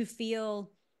 did you feel,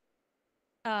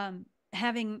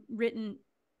 having written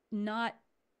not,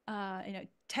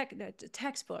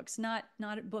 textbooks, not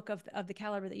a book of the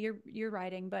caliber that you're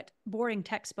writing, but boring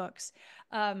textbooks.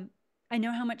 I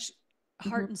know how much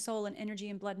heart and soul and energy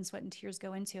and blood and sweat and tears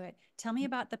go into it. Tell me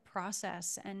about the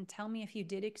process, and tell me if you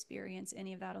did experience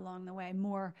any of that along the way,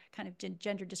 more kind of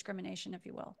gender discrimination, if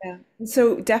you will. Yeah.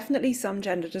 So definitely some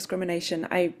gender discrimination.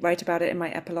 I write about it in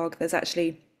my epilogue. There's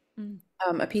actually Mm.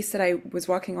 a piece that I was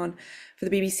working on for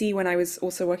the BBC when I was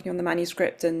also working on the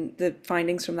manuscript, and the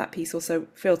findings from that piece also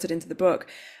filtered into the book,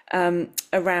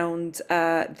 around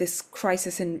this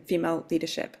crisis in female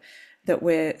leadership that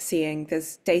we're seeing.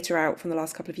 There's data out from the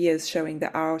last couple of years showing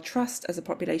that our trust as a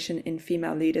population in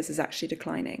female leaders is actually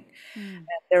declining. Mm.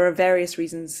 There are various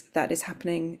reasons that is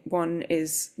happening. One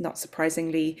is, not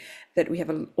surprisingly, that we have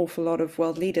an awful lot of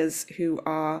world leaders who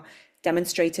are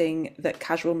demonstrating that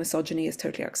casual misogyny is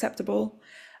totally acceptable,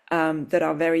 that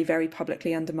are very, very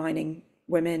publicly undermining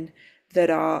women,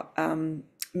 that are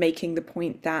making the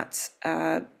point that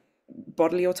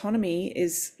bodily autonomy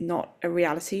is not a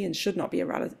reality and should not be a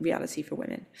reality for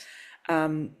women,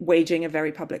 waging a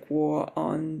very public war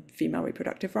on female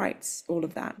reproductive rights, all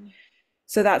of that.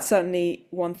 So that's certainly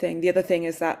one thing. The other thing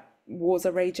is that wars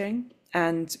are raging,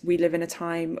 and we live in a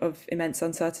time of immense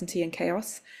uncertainty and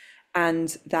chaos,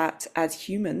 and that as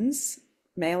humans,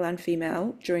 male and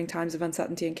female, during times of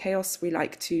uncertainty and chaos, we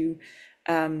like to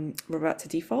revert to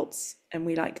defaults, and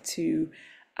we like to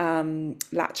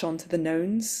latch on to the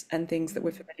knowns and things that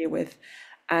we're familiar with.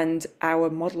 And our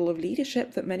model of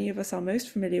leadership that many of us are most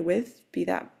familiar with, be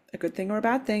that a good thing or a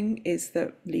bad thing, is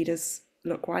that leaders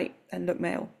look white and look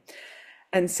male.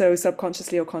 And so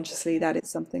subconsciously or consciously, that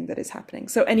is something that is happening.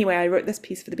 So anyway, I wrote this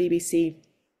piece for the BBC.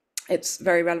 It's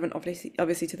very relevant,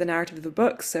 obviously, to the narrative of the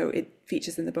book, so it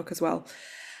features in the book as well.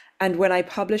 And when I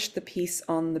published the piece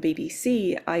on the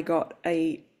BBC, I got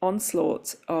a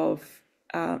onslaught of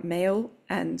mail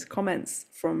and comments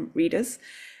from readers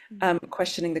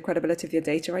questioning the credibility of the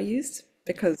data I used,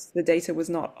 because the data was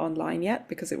not online yet,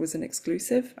 because it was an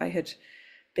exclusive. I had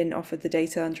been offered the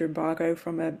data under embargo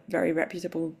from a very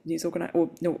reputable news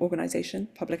organization,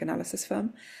 public analysis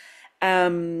firm,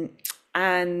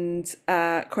 and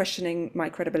questioning my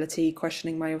credibility,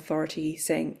 questioning my authority,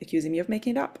 accusing me of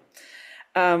making it up,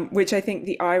 which I think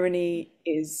the irony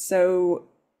is so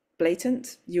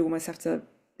blatant, you almost have to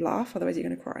laugh, otherwise you're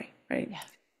going to cry, right? Yeah.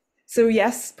 So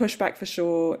yes, pushback for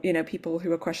sure. People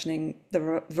who are questioning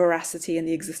the veracity and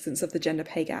the existence of the gender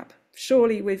pay gap.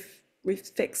 Surely we've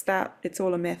fixed that. It's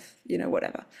all a myth,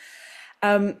 whatever.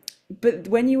 But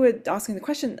when you were asking the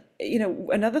question,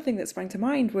 another thing that sprang to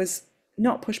mind was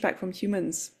not pushback from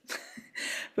humans,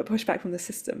 but pushback from the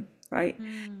system, right?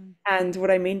 And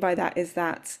what I mean by that is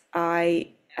that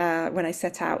when I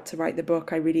set out to write the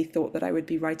book, I really thought that I would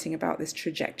be writing about this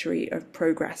trajectory of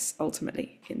progress,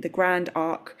 ultimately, in the grand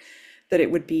arc, that it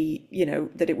would be,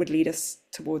 that it would lead us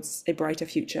towards a brighter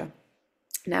future.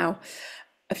 Now,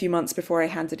 a few months before I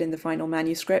handed in the final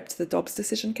manuscript, the Dobbs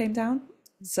decision came down.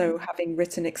 So having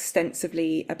written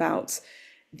extensively about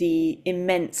the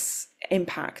immense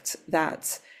impact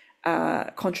that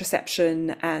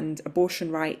contraception and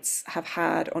abortion rights have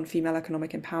had on female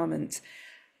economic empowerment,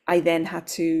 I then had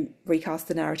to recast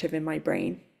the narrative in my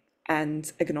brain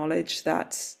and acknowledge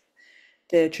that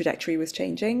the trajectory was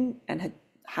changing and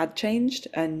had changed,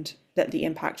 and that the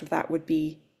impact of that would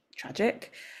be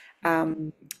tragic,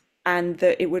 and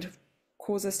that it would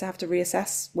cause us to have to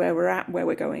reassess where we're at, where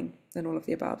we're going, and all of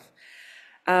the above.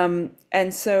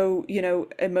 And so,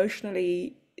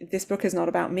 emotionally, this book is not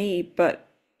about me, but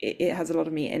it has a lot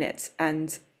of me in it.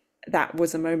 And that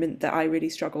was a moment that I really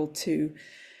struggled to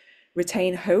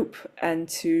retain hope and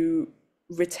to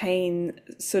retain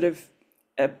sort of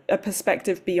a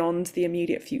perspective beyond the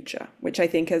immediate future, which I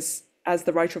think as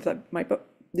the writer of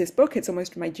this book, it's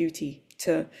almost my duty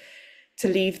to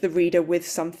leave the reader with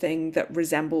something that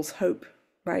resembles hope,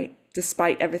 right?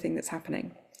 Despite everything that's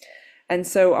happening. And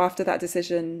so after that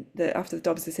decision, after the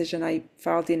Dobbs decision, I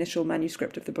filed the initial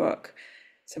manuscript of the book.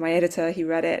 So my editor, he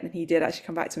read it, and he did actually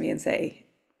come back to me and say,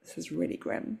 "This is really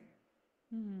grim.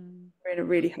 We're in a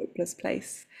really hopeless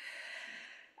place."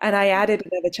 And I added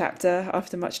another chapter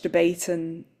after much debate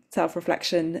and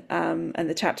self-reflection, and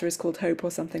the chapter is called Hope,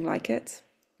 or something like it.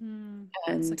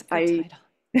 And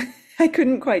I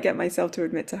couldn't quite get myself to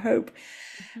admit to hope.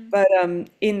 But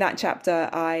in that chapter,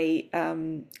 I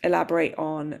elaborate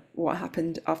on what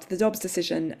happened after the Dobbs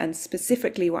decision, and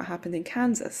specifically what happened in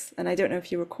Kansas. And I don't know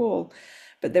if you recall,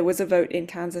 but there was a vote in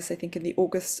Kansas, I think in the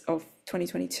August of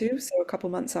 2022, so a couple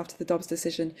months after the Dobbs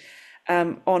decision,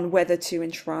 on whether to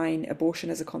enshrine abortion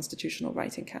as a constitutional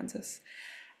right in Kansas.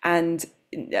 And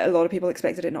a lot of people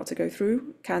expected it not to go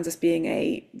through, Kansas being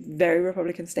a very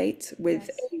Republican state with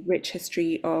Yes. a rich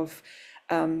history of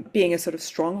being a sort of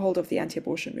stronghold of the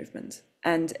anti-abortion movement.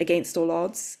 And against all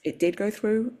odds, it did go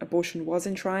through. Abortion was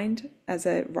enshrined as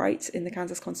a right in the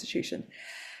Kansas Constitution.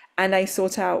 And I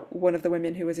sought out one of the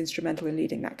women who was instrumental in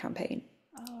leading that campaign.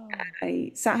 Oh,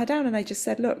 I sat her down and I just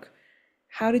said, look,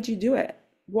 how did you do it?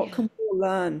 What yeah. can we all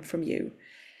learn from you?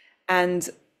 And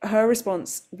her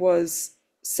response was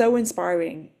so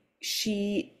inspiring.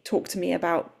 She talked to me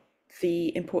about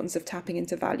the importance of tapping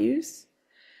into values,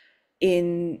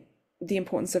 in the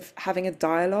importance of having a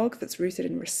dialogue that's rooted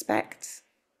in respect,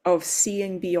 of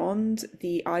seeing beyond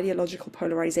the ideological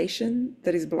polarization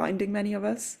that is blinding many of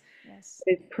us, Yes.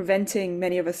 is preventing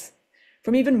many of us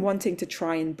from even wanting to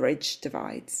try and bridge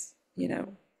divides, you know.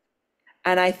 Hmm.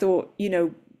 And I thought, you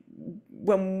know,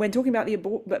 when talking about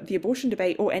the abortion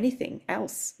debate or anything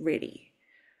else, really,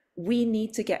 we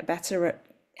need to get better at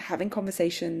having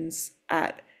conversations,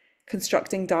 at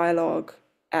constructing dialogue,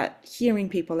 at hearing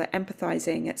people, at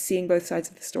empathizing, at seeing both sides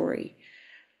of the story.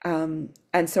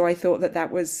 And so I thought that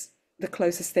that was the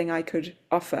closest thing I could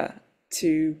offer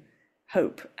to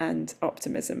hope and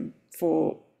optimism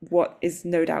for what is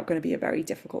no doubt going to be a very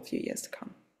difficult few years to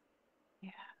come.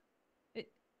 Yeah. It,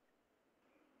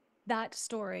 that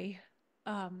story,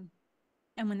 um,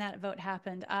 and when that vote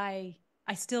happened, I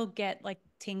still get like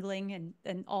tingling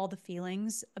and all the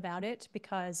feelings about it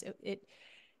because it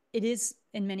is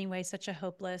in many ways such a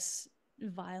hopeless,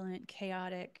 violent,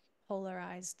 chaotic,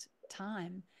 polarized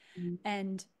time. Mm.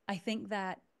 And I think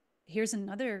that here's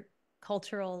another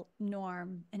cultural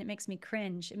norm, and it makes me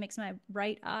cringe. It makes my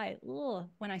right eye, ugh,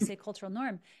 when I say cultural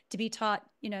norm, to be taught,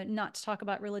 not to talk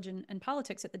about religion and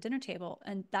politics at the dinner table.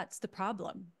 And that's the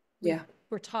problem. Yeah,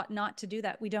 We're taught not to do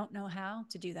that. We don't know how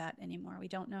to do that anymore. We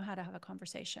don't know how to have a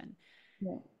conversation.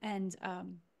 yeah, And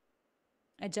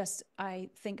I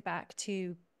think back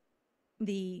to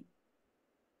the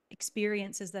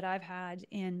experiences that I've had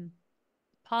in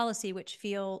policy, which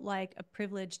feel like a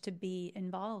privilege to be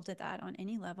involved at that on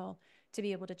any level, to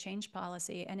be able to change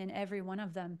policy. And in every one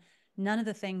of them, none of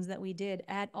the things that we did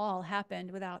at all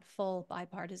happened without full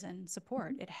bipartisan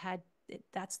support.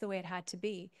 That's the way it had to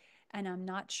be. And I'm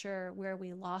not sure where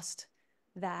we lost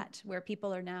that, where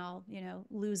people are now,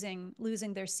 losing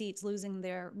their seats, losing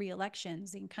their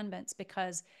reelections, the incumbents,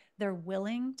 because they're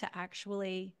willing to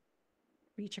actually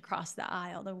reach across the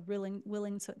aisle. The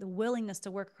willingness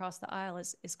to work across the aisle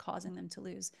is causing them to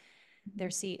lose their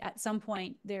seat. At some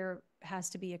point, there has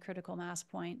to be a critical mass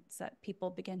point so that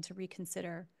people begin to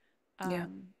reconsider, yeah,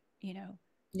 um, you know,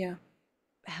 yeah,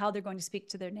 how they're going to speak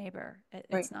to their neighbor.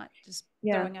 right. It's not just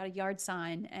Yeah, throwing out a yard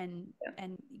sign yeah,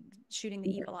 and shooting the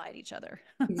yeah, evil eye at each other.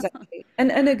 exactly.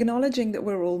 And acknowledging that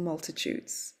we're all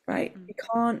multitudes, right? Mm-hmm. We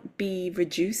can't be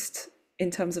reduced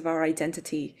in terms of our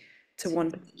identity to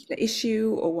one To particular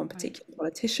issue or one right. particular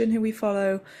politician who we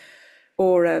follow,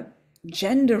 or a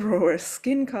gender or a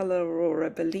skin color or a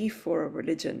belief or a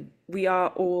religion. We are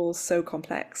all so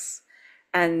complex.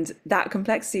 And that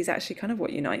complexity is actually kind of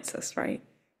what unites us, right?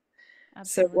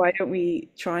 So why Absolutely. don't we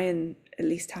try and at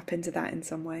least tap into that in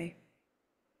some way?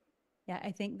 Yeah,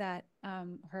 I think that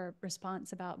her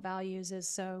response about values is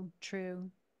so true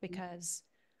because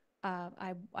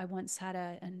I once had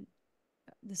and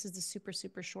this is the super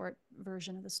super short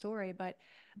version of the story, but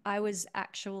I was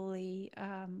actually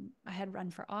I had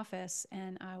run for office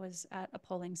and I was at a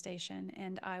polling station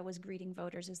and I was greeting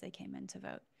voters as they came in to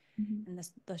vote. Mhm. And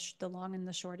the long and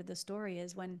the short of the story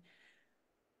is when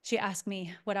she asked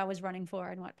me what I was running for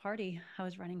and what party I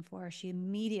was running for, she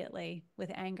immediately,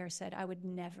 with anger, said, I would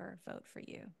never vote for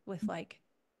you. With like,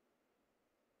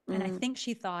 and I Mm, think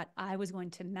she thought I was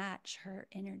going to match her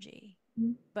energy,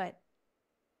 mm, but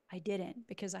I didn't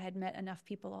because I had met enough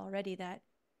people already that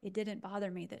it didn't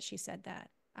bother me that she said that.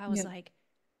 I was yeah, like,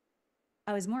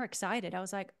 I was more excited. I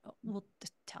was like, oh, well,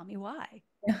 just tell me why,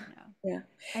 yeah, you know? yeah.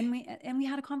 And we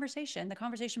had a conversation. The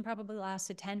conversation probably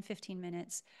lasted 10, 15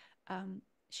 minutes.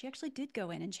 She actually did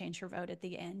go in and change her vote at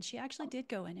the end. She actually did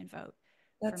go in and vote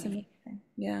for That's me. amazing.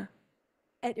 Yeah.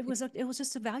 It was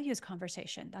just a values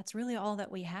conversation. That's really all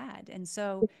that we had. And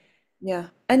so Yeah.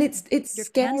 And it's your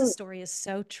scary. Kansas story is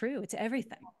so true. It's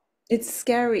everything. It's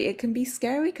scary. It can be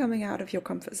scary coming out of your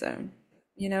comfort zone,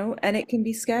 and it can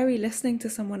be scary listening to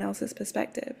someone else's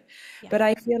perspective. Yeah. But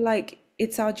I feel like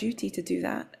it's our duty to do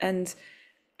that. And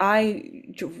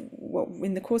well,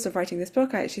 in the course of writing this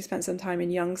book, I actually spent some time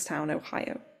in Youngstown,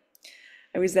 Ohio.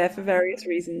 I was there for various Wow.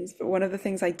 reasons, but one of the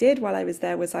things I did while I was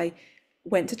there was I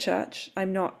went to church.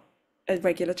 I'm not a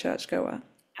regular churchgoer,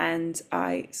 and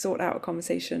I sought out a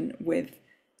conversation with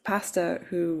a pastor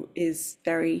who is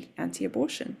very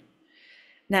anti-abortion.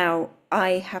 Now,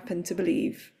 I happen to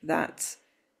believe that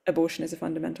abortion is a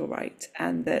fundamental right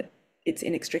and that it's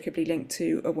inextricably linked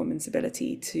to a woman's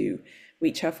ability to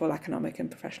reach her full economic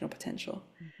and professional potential.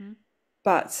 Mm-hmm.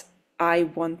 But I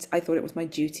thought it was my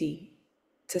duty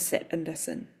to sit and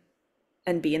listen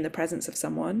and be in the presence of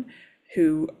someone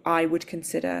who I would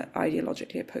consider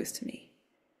ideologically opposed to me.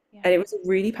 Yeah. And it was a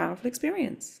really powerful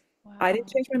experience. I didn't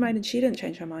Wow. change my mind and she didn't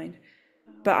change her mind,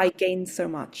 but Wow. I gained so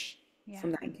much Yeah.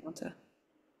 from that encounter.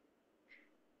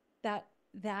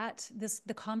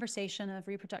 The conversation of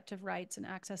reproductive rights and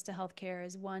access to healthcare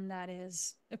is one that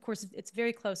is, of course, it's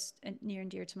very close and near and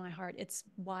dear to my heart. It's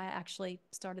why I actually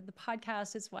started the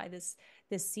podcast. It's why this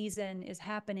season is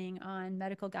happening on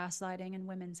medical gaslighting and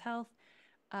women's health,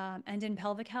 and in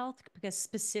pelvic health, because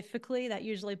specifically that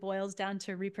usually boils down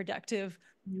to reproductive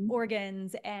Mhm.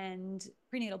 organs and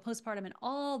prenatal, postpartum, and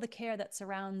all the care that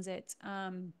surrounds it.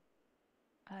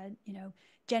 You know,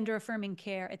 gender affirming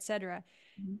care, etc.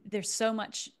 There's so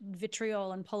much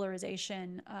vitriol and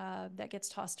polarization that gets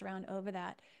tossed around over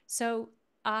that. So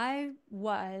I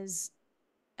was,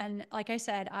 and like I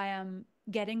said, I am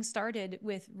getting started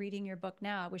with reading your book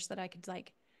now. I wish that I could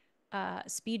like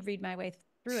speed read my way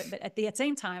through it, but at the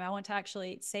same time, I want to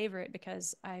actually savor it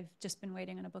because I've just been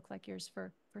waiting on a book like yours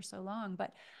for so long.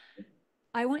 But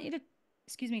I want you to,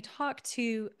 excuse me, talk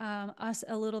to us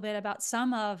a little bit about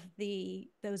some of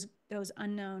those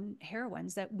unknown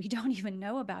heroines that we don't even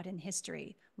know about in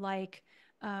history, like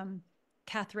um,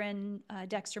 Catherine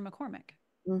Dexter McCormick.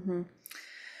 Mhm.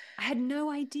 I had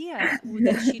no idea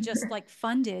that she just like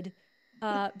funded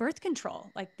birth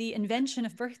control, like the invention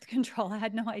of birth control. I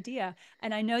had no idea,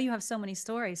 and I know you have so many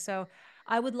stories, so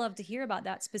I would love to hear about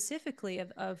that specifically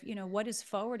of you know what is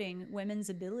forwarding women's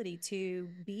ability to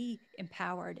be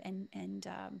empowered and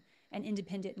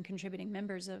independent and contributing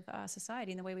members of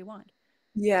society in the way we want.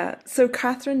 Yeah, so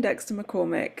Katharine Dexter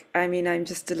McCormick, I mean, I'm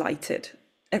just delighted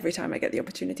every time I get the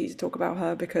opportunity to talk about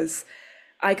her because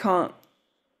I can't,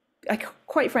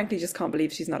 quite frankly just can't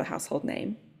believe she's not a household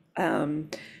name.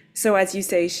 So as you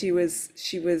say,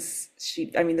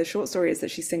 I mean, the short story is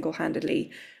that she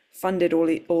single-handedly funded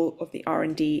all of the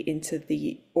R&D into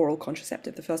the oral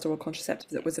contraceptive, the first oral contraceptive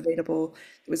that was available.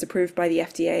 It was approved by the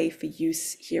FDA for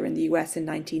use here in the US in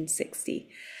 1960.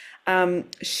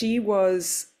 She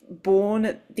was born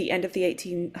at the end of the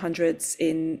 1800s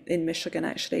in Michigan,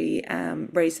 actually,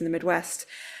 raised in the Midwest,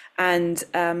 and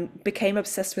became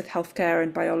obsessed with healthcare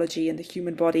and biology and the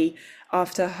human body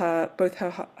after both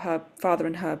her father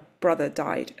and her brother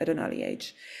died at an early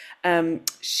age.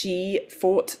 She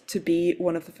fought to be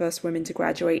one of the first women to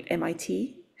graduate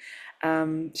MIT.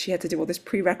 She had to do all this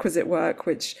prerequisite work,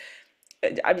 which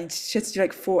I mean, she had to do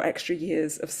like 4 extra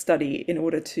years of study in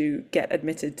order to get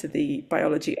admitted to the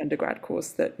biology undergrad course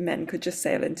that men could just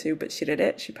sail into. But she did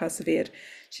it. She persevered.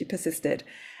 She persisted,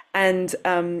 and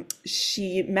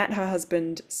she met her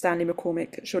husband Stanley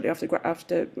McCormick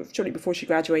shortly before she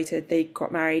graduated. They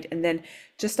got married, and then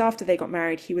just after they got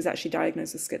married, he was actually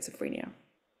diagnosed with schizophrenia,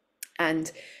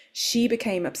 and she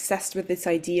became obsessed with this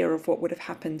idea of what would have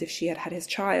happened if she had had his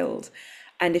child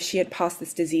and if she had passed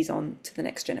this disease on to the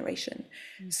next generation.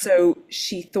 Mm-hmm. So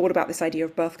she thought about this idea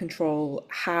of birth control,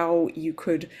 how you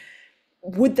could,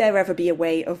 would there ever be a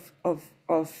way of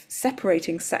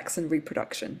separating sex and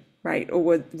reproduction, right? Or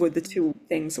were the Mm-hmm. two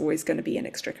things always going to be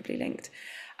inextricably linked?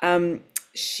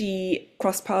 She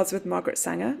crossed paths with Margaret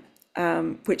Sanger,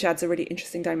 which adds a really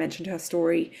interesting dimension to her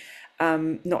story,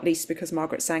 not least because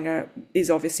Margaret Sanger is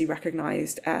obviously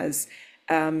recognized as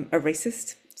a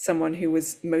racist, someone who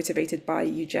was motivated by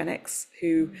eugenics,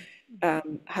 who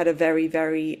Mm-hmm. had a very,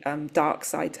 very dark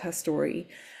side to her story.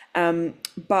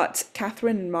 But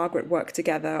Catherine and Margaret worked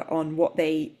together on what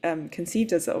they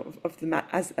conceived as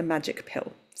a magic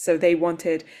pill. So they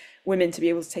wanted women to be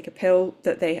able to take a pill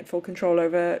that they had full control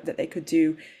over, that they could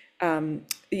do,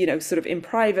 sort of in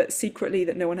private, secretly,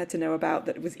 that no one had to know about,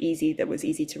 that was easy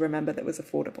to remember, that was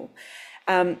affordable.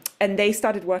 And they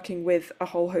started working with a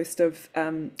whole host of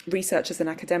researchers and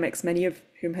academics, many of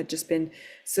whom had just been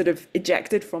sort of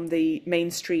ejected from the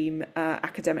mainstream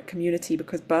academic community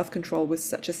because birth control was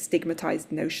such a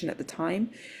stigmatized notion at the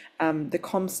time. The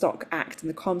Comstock Act and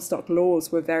the Comstock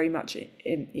laws were very much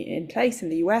in place in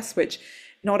the US, which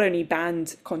not only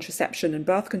banned contraception and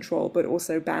birth control, but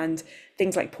also banned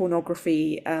things like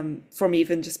pornography from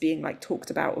even just being like talked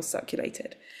about or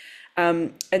circulated.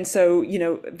 And so,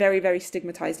 very, very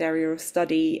stigmatized area of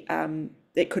study.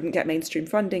 It couldn't get mainstream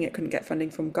funding, it couldn't get funding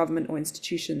from government or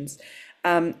institutions.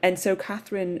 And so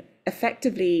Catherine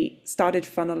effectively started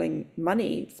funneling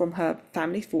money from her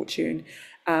family fortune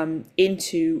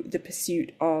into the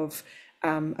pursuit of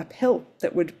a pill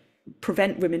that would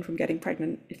prevent women from getting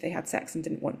pregnant if they had sex and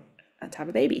didn't want to have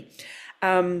a baby.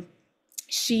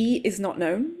 She is not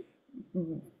known.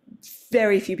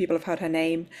 Very few people have heard her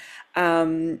name.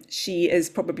 She is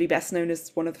probably best known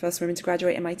as one of the first women to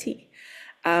graduate MIT.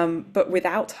 But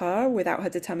without her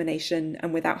determination,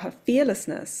 and without her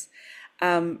fearlessness,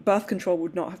 birth control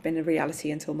would not have been a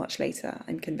reality until much later,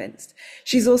 I'm convinced.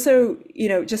 She's also,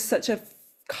 just such a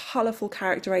colorful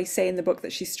character. I say in the book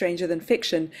that she's stranger than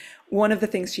fiction. One of the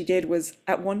things she did was,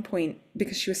 at one point,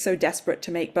 because she was so desperate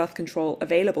to make birth control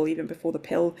available even before the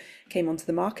pill came onto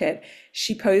the market,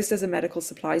 she posed as a medical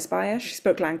supplies buyer. She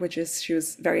spoke languages, she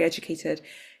was very educated.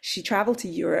 She traveled to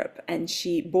Europe and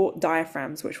she bought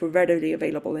diaphragms, which were readily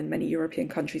available in many European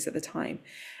countries at the time.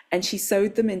 And she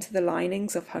sewed them into the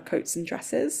linings of her coats and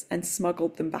dresses and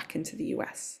smuggled them back into the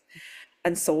US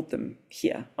and sold them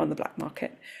here on the black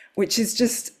market, which is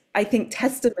just, I think,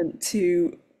 testament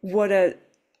to what a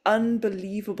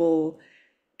unbelievable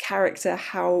character,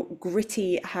 how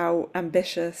gritty, how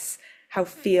ambitious, how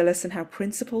fearless, and how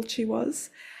principled she was.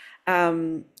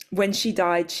 When she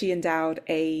died, she endowed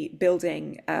a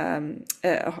building,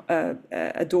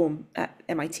 a dorm at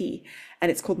MIT, and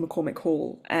it's called McCormick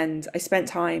Hall. And I spent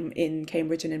time in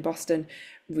Cambridge and in Boston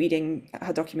reading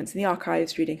her documents in the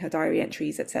archives, reading her diary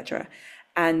entries, etc.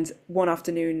 And one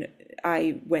afternoon,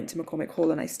 I went to McCormick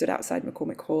Hall and I stood outside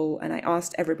McCormick Hall and I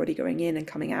asked everybody going in and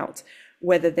coming out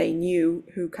whether they knew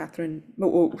who Catherine,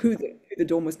 or who the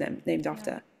dorm was named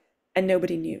after, and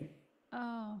nobody knew.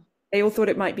 Oh. They all thought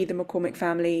it might be the McCormick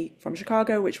family from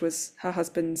Chicago, which was her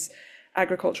husband's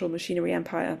agricultural machinery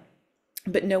empire,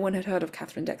 but no one had heard of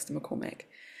Catherine Dexter McCormick.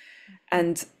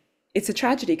 And it's a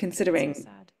tragedy considering, So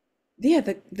sad. yeah,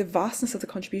 the vastness of the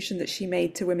contribution that she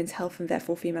made to women's health and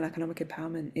therefore female economic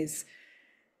empowerment is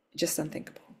just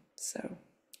unthinkable. So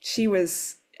she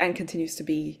was and continues to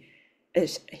be a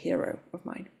hero of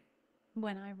mine.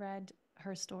 When I read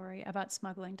her story about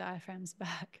smuggling diaphragms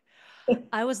back,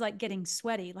 I was like getting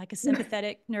sweaty, like a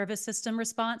sympathetic nervous system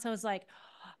response. I was like,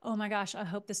 oh my gosh, I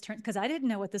hope this turns, because I didn't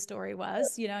know what the story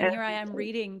was, and Yeah. here I am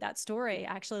reading that story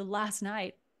actually last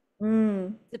night.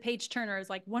 Mm, The page turner is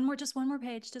like, just one more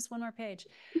page, just one more page,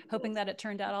 hoping that it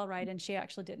turned out all right. And she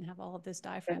actually didn't have all of this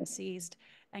diaphragm seized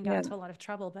and got yeah, into a lot of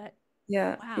trouble. But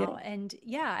yeah, yeah, wow. And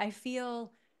yeah, I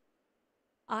feel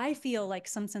like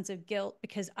some sense of guilt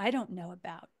because I don't know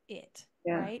about it,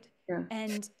 yeah, right? yeah,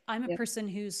 And I'm a yeah. person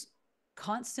who's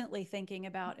constantly thinking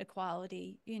about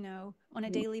equality, on a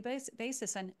daily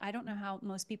basis. And I don't know how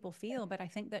most people feel, but I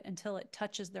think that until it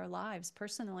touches their lives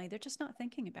personally, they're just not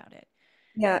thinking about it.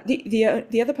 Yeah,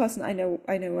 the other person I know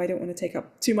I don't want to take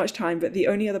up too much time, but the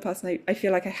only other person I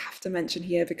feel like I have to mention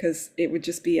here because it would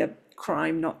just be a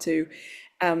crime not to,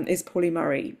 is Pauli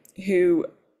Murray, who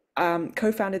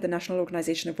co-founded the National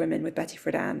Organization of Women with Betty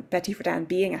Friedan. Betty Friedan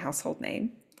being a household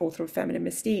name, author of Feminine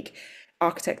Mystique,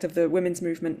 architect of the women's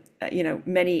movement,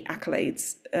 many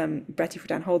accolades Betty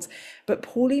Friedan holds. But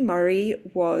Pauli Murray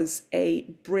was a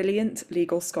brilliant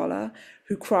legal scholar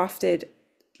who crafted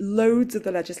loads of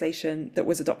the legislation that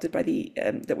was adopted by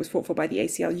that was fought for by the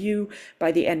ACLU,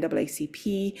 by the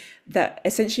NAACP, that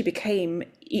essentially became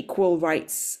equal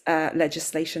rights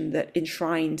legislation that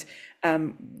enshrined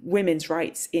women's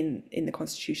rights in the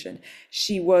Constitution.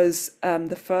 She was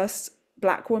the first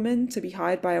Black woman to be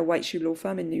hired by a white shoe law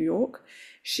firm in New York.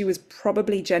 She was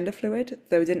probably gender fluid,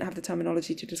 though didn't have the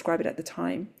terminology to describe it at the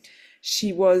time.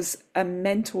 She was a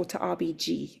mentor to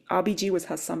RBG. RBG was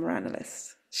her summer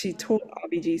analyst. She taught Wow.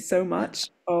 RBG so much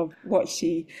of what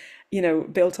she,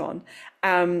 built on.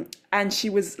 And she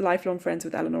was lifelong friends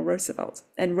with Eleanor Roosevelt.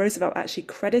 And Roosevelt actually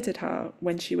credited her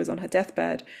when she was on her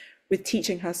deathbed with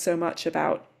teaching her so much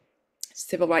about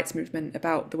civil rights movement,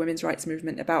 about the women's rights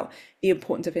movement, about the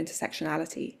importance of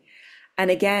intersectionality.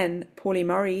 And again, Pauli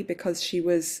Murray, because she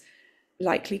was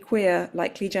likely queer,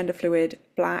 likely gender fluid,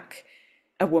 Black,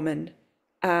 a woman,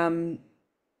 or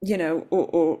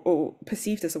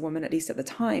perceived as a woman, at least at the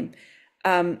time,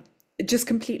 just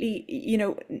completely,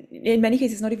 in many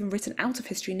cases, not even written out of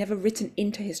history, never written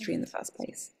into history in the first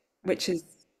place, which Right. is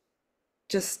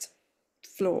just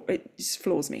it just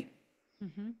floors me.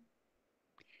 Mm-hmm.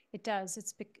 It does.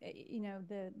 It's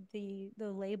the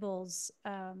labels.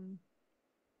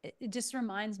 It just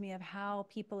reminds me of how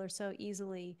people are so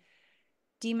easily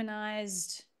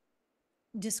demonized,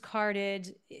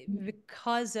 discarded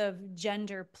because of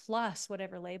gender plus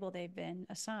whatever label they've been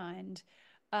assigned.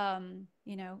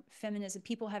 You know, feminism,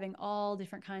 people having all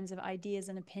different kinds of ideas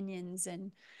and opinions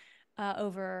and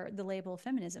over the label of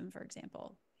feminism, for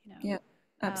example, you know. Yeah,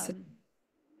 absolutely.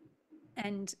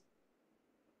 And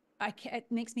it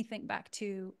makes me think back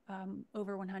to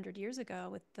over 100 years ago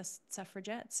with the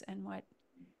suffragettes and what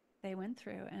they went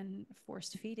through and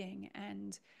forced feeding.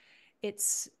 And it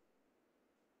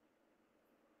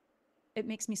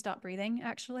makes me stop breathing,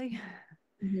 actually,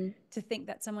 to think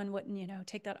that someone wouldn't, you know,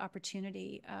 take that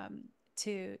opportunity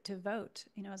to vote,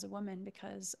 you know, as a woman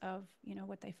because of, you know,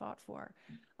 what they fought for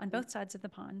on both sides of the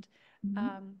pond,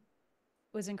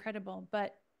 was incredible.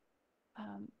 But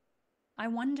I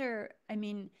wonder, I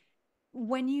mean,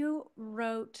 when you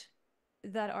wrote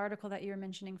that article that you were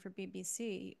mentioning for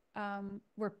BBC,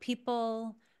 were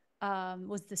people,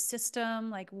 was the system,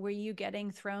 like, were you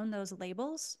getting thrown those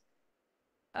labels,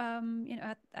 you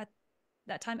know, at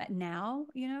that time, at now,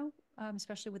 you know,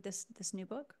 especially with this new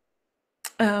book?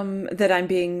 That I'm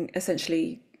being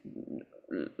essentially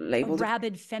A labeled.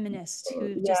 rabid feminist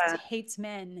who just Yeah, hates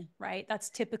men, right? That's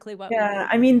typically what we yeah. would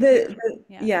I mean, hear.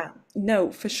 Yeah. yeah,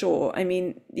 no, for sure. I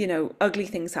mean, you know, ugly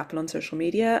things happen on social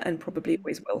media and probably Mm-hmm.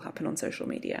 always will happen on social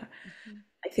media. Mm-hmm.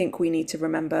 I think we need to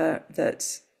remember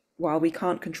that while we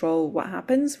can't control what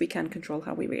happens, we can control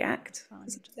how we react to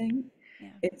Respond. something. Yeah.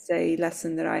 It's a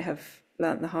lesson that I have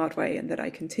learned the hard way and that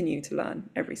I continue to learn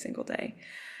every single day.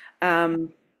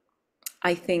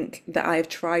 I think that I have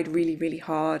tried really, really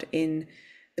hard in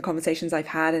the conversations I've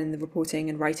had and in the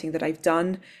reporting and writing that I've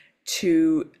done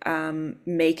to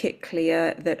make it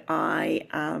clear that I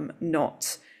am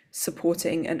not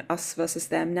supporting an us versus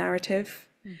them narrative.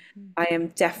 Mm-hmm. I am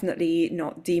definitely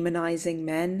not demonizing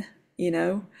men, you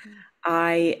know. Mm-hmm.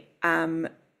 I am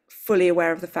fully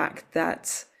aware of the fact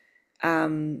that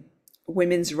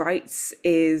women's rights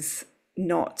is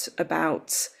not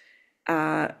about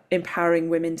empowering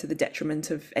women to the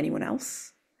detriment of anyone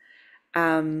else.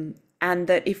 And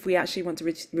that if we actually want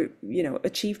to, you know,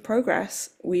 achieve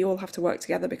progress, we all have to work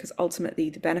together because ultimately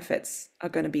the benefits are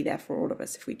going to be there for all of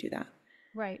us if we do that.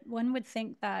 Right. One would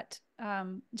think that,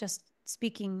 just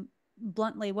speaking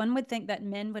bluntly, one would think that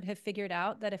men would have figured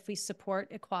out that if we support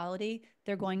equality,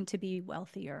 they're going to be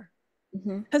wealthier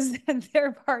because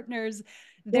their partners,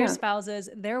 their Yeah. spouses,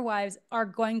 their wives are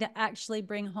going to actually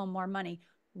bring home more money.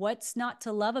 What's not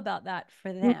to love about that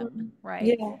for them, right?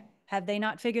 Yeah. Have they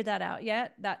not figured that out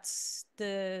yet? That's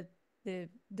the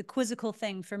quizzical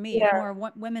thing for me. If Yeah.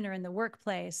 more women are in the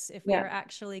workplace, if we Yeah. are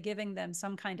actually giving them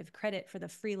some kind of credit for the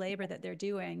free labor that they're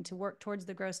doing to work towards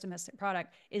the gross domestic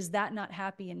product, is that not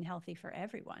happy and healthy for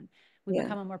everyone? We Yeah.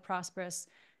 become a more prosperous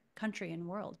country and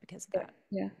world because of that.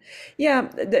 Yeah. Yeah.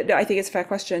 I think it's a fair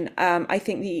question. I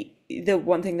think the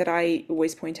one thing that I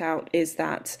always point out is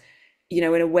that, you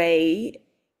know, in a way,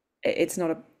 it's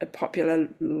not a popular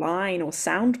line or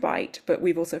soundbite, but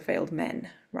we've also failed men,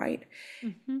 right?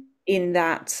 Mm-hmm. In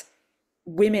that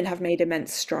women have made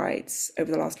immense strides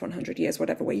over the last 100 years,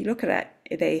 whatever way you look at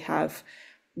it. They have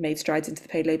made strides into the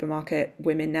paid labor market.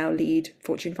 Women now lead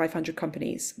Fortune 500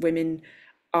 companies. Women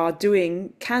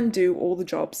can do all the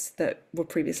jobs that were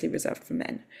previously reserved for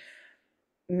men.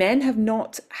 Men have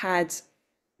not had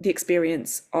the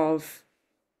experience of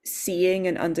seeing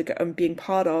and being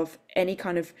part of any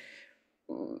kind of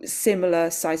similar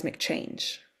seismic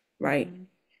change, right?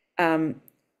 Mm-hmm.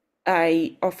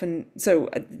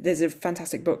 There's a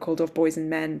fantastic book called Of Boys and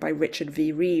Men by Richard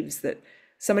V. Reeves that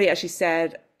somebody actually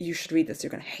said, you should read this,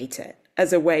 you're going to hate it,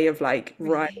 as a way of like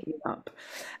Really? rising up.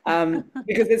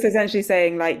 Because it's essentially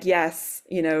saying like, yes,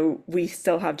 you know, we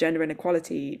still have gender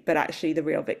inequality, but actually the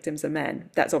real victims are men.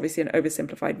 That's obviously an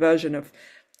oversimplified version of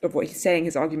what he's saying.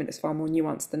 His argument is far more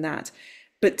nuanced than that.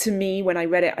 But to me, when I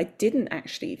read it, I didn't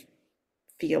actually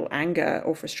feel anger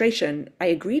or frustration. I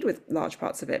agreed with large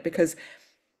parts of it because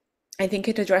I think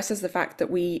it addresses the fact that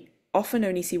we often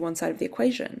only see one side of the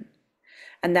equation.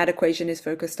 And that equation is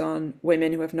focused on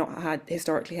women who have not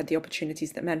historically had the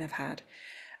opportunities that men have had.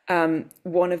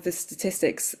 One of the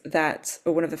statistics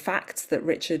or one of the facts that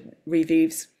Richard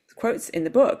Reeves quotes in the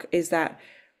book is that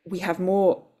we have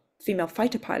more female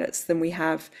fighter pilots than we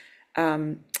have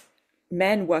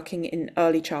men working in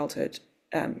early childhood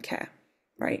care,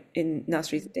 right, in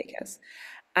nurseries and daycares.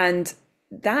 And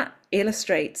that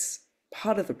illustrates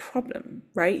part of the problem,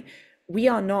 right? We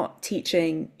are not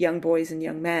teaching young boys and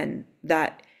young men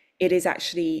that it is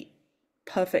actually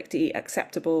perfectly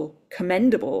acceptable,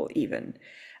 commendable even,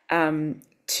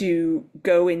 to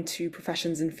go into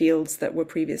professions and fields that were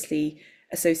previously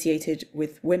associated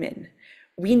with women.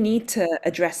 we need to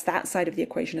address that side of the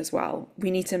equation as well.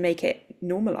 We need to make it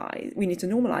normalize. We need to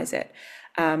normalize it.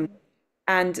 Mhm.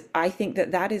 And I think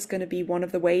that that is going to be one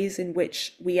of the ways in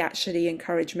which we actually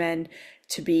encourage men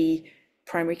to be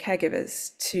primary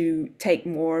caregivers, to take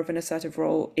more of an assertive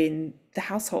role in the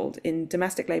household, in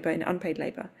domestic labor, in unpaid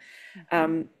labor.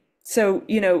 Mhm. So,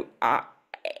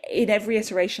 in every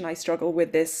iteration, I struggle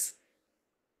with this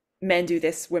men do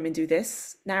this, women do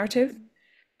this narrative, Mhm.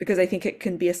 because I think it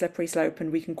can be a slippery slope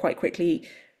and we can quite quickly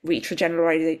reach for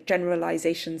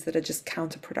generalizations that are just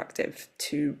counterproductive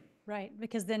to. Right,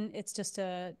 because then it's just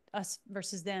a us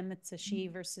versus them. It's a she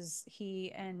versus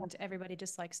he, and everybody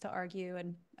just likes to argue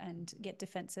and get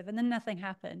defensive, and then nothing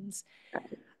happens.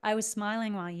 I was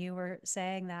smiling while you were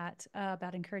saying that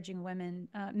about encouraging women,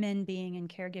 men being in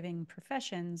caregiving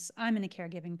professions. I'm in a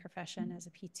caregiving profession as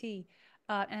a PT,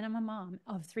 and I'm a mom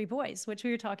of three boys, which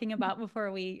we were talking about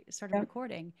before we started Yeah.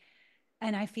 recording.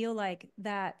 And I feel like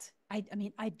that, I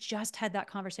mean, I just had that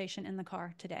conversation in the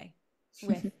car today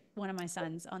with one of my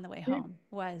sons on the way Yeah. home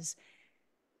was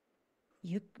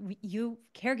you, you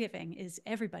caregiving is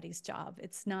everybody's job.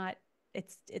 It's not,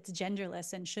 it's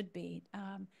genderless and should be.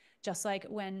 Just like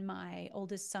when my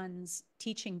oldest son's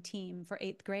teaching team for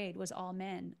eighth grade was all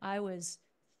men, I was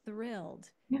thrilled.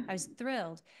 Yeah. I was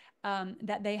thrilled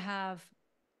that they have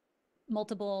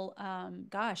multiple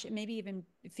gosh, it maybe even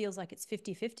feels like it's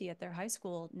 50-50 at their high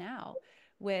school now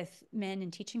with men in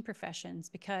teaching professions,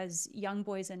 because young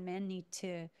boys and men need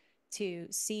to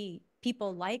see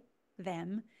people like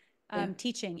them Yeah.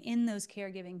 teaching in those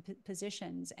caregiving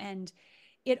positions. And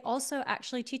it also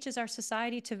actually teaches our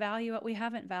society to value what we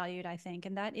haven't valued, I think,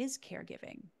 and that is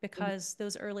caregiving, because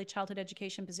those early childhood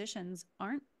education positions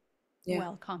aren't Yeah.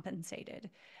 well compensated.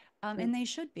 True. And they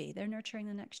should be. They're nurturing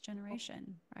the next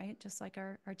generation, right? Just like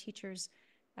our teachers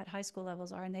at high school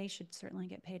levels are, and they should certainly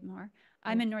get paid more.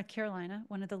 I'm Yeah. in North Carolina,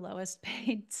 one of the lowest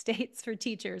paid states for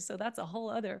teachers, so that's a whole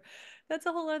other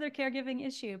caregiving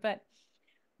issue. But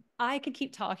I could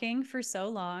keep talking for so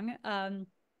long.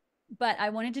 But I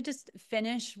wanted to just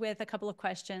finish with a couple of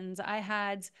questions. I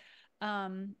had,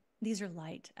 these are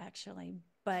light actually,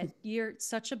 but you're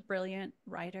such a brilliant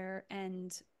writer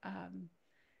and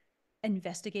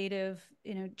investigative,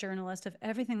 journalist of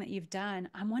everything that you've done.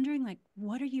 I'm wondering, like,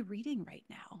 what are you reading right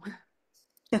now?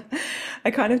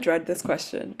 I kind of dread this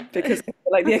question because I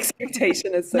feel like the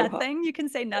expectation is so high. Nothing. You can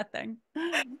say nothing.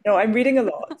 No, I'm reading a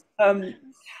lot.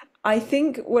 I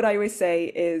think what I always say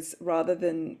is rather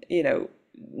than,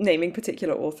 naming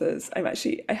particular authors,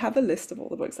 I have a list of all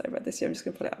the books that I read this year. I'm just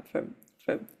gonna pull it up for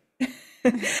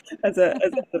as a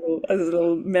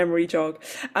little memory jog.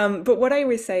 But what I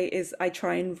always say is I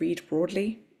try and read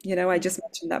broadly. I just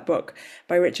mentioned that book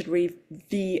by Richard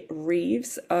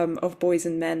Reeves, of Boys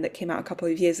and Men, that came out a couple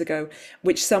of years ago,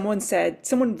 which someone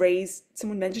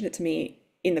mentioned it to me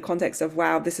in the context of,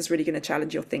 wow, this is really going to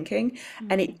challenge your thinking.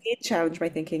 And it Mm, did challenge my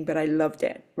thinking, but I loved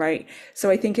it, right?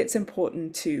 So I think it's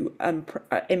important to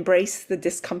embrace the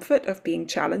discomfort of being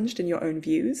challenged in your own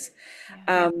views.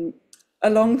 yeah.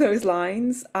 Along those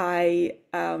lines, when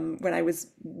I was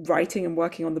writing and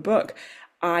working on the book,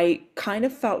 I kind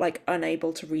of felt like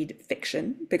unable to read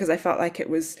fiction because I felt like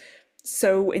it was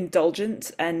so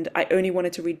indulgent, and I only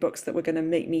wanted to read books that were going to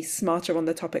make me smarter on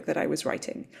the topic that I was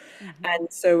writing. Hmm. And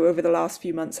so over the last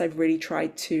few months, I've really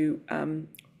tried to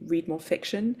read more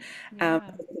fiction. Yeah.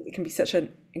 It can be such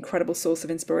an incredible source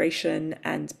of inspiration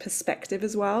and perspective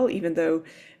as well, even though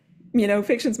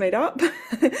fiction's made up to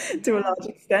a Yeah. large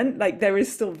extent. Like there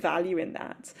is still value in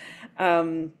that.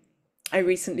 I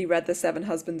recently read The Seven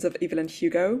Husbands of Evelyn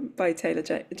Hugo by Taylor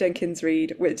Jenkins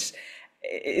Reid, which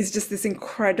is just this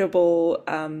incredible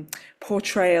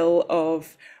portrayal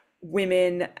of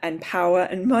women and power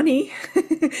and money,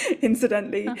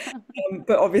 incidentally,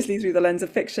 but obviously through the lens of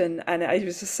fiction. And I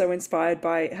was just so inspired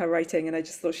by her writing, and I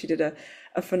just thought she did a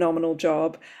phenomenal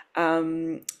job.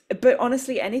 But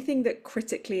honestly, anything that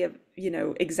critically,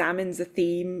 examines a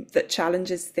theme, that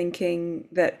challenges thinking,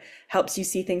 that helps you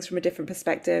see things from a different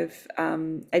perspective.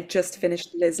 I've just finished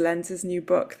Liz Lenz's new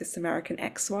book, This American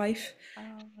Ex-Wife. Oh,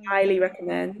 Highly yeah. I read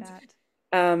recommend.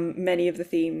 that. Many of the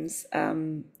themes,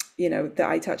 that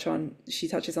I touch on, she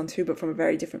touches on too, but from a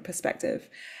very different perspective.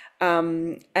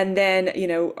 And then,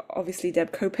 obviously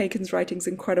Deb Copaken's writing's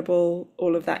incredible.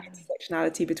 All of that Mm.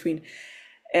 intersectionality between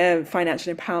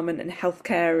financial empowerment and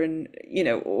healthcare, and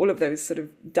all of those sort of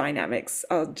dynamics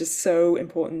are just so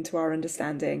important to our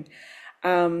understanding.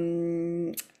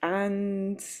 And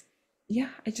yeah,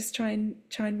 I just try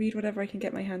and read whatever I can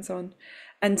get my hands on,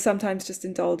 and sometimes just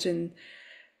indulge in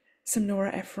some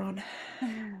Nora Ephron.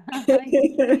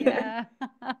 Yeah.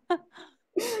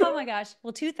 Oh my gosh.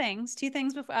 Well, two things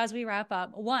before as we wrap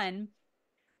up. One,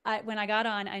 when I got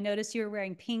on, I noticed you were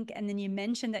wearing pink, and then you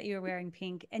mentioned that you were wearing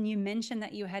pink, and you mentioned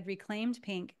that you had reclaimed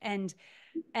pink, and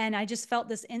I just felt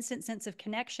this instant sense of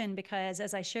connection because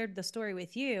as I shared the story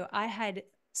with you, I had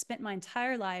spent my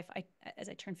entire life, as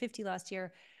I turned 50 last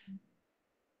year,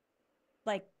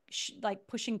 like like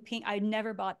pushing pink. I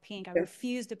never bought pink. I Yeah.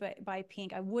 refused to buy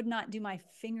pink. I would not do my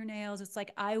fingernails. It's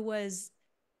like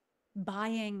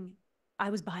buying I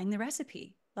was buying the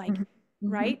recipe. Like, Mhm.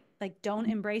 Mhm. right? Like, don't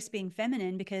embrace being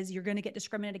feminine because you're going to get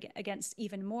discriminated against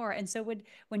even more. And so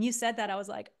when you said that, I was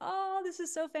like, oh, this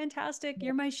is so fantastic.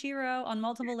 You're my shiro on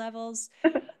multiple levels.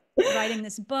 Writing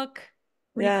this book,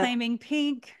 Yeah, reclaiming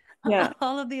pink, yeah.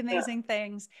 all of the Yeah. amazing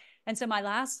things. And so my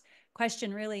last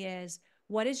question really is,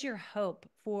 what is your hope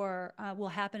for will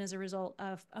happen as a result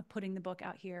of putting the book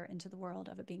out here into the world,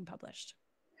 of it being published?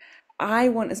 I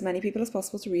want as many people as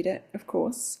possible to read it, of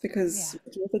course, Yeah, because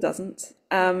which author doesn't?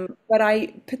 yeah. But I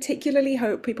particularly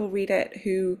hope people read it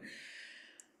who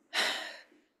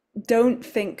don't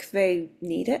think they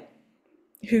need it,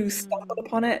 who stumbled Mm.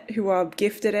 upon it, who are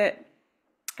gifted it.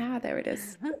 Ah, there it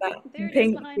is. That There in it is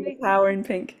pink, behind the me. power in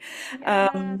pink.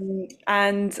 Yes.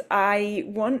 And I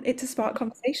want it to spark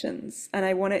conversations, and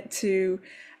I want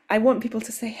people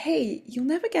to say, hey, you'll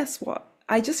never guess what?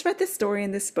 I just read this story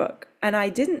in this book, and I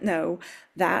didn't know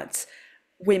that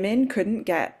women couldn't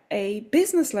get a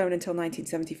business loan until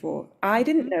 1974. I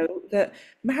didn't Mm-hmm. know that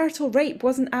marital rape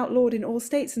wasn't outlawed in all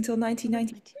states until Till 19.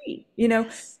 1993. Yes.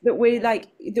 Yes.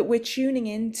 That we're tuning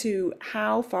into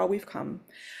how far we've come,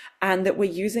 and that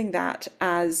we're using that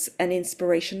as an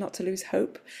inspiration not to lose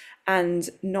hope and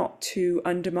not to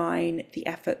undermine the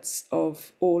efforts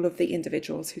of all of the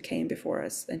individuals who came before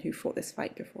us and who fought this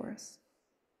fight before us.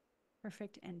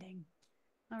 Perfect ending.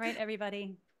 All right,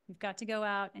 everybody. You've got to go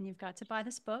out and you've got to buy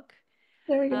this book.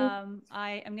 There we go.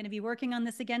 I am going to be working on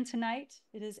this again tonight.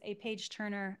 It is a page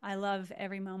turner. I love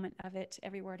every moment of it,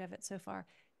 every word of it so far.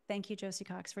 Thank you, Josie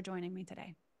Cox, for joining me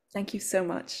today. Thank you so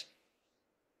much.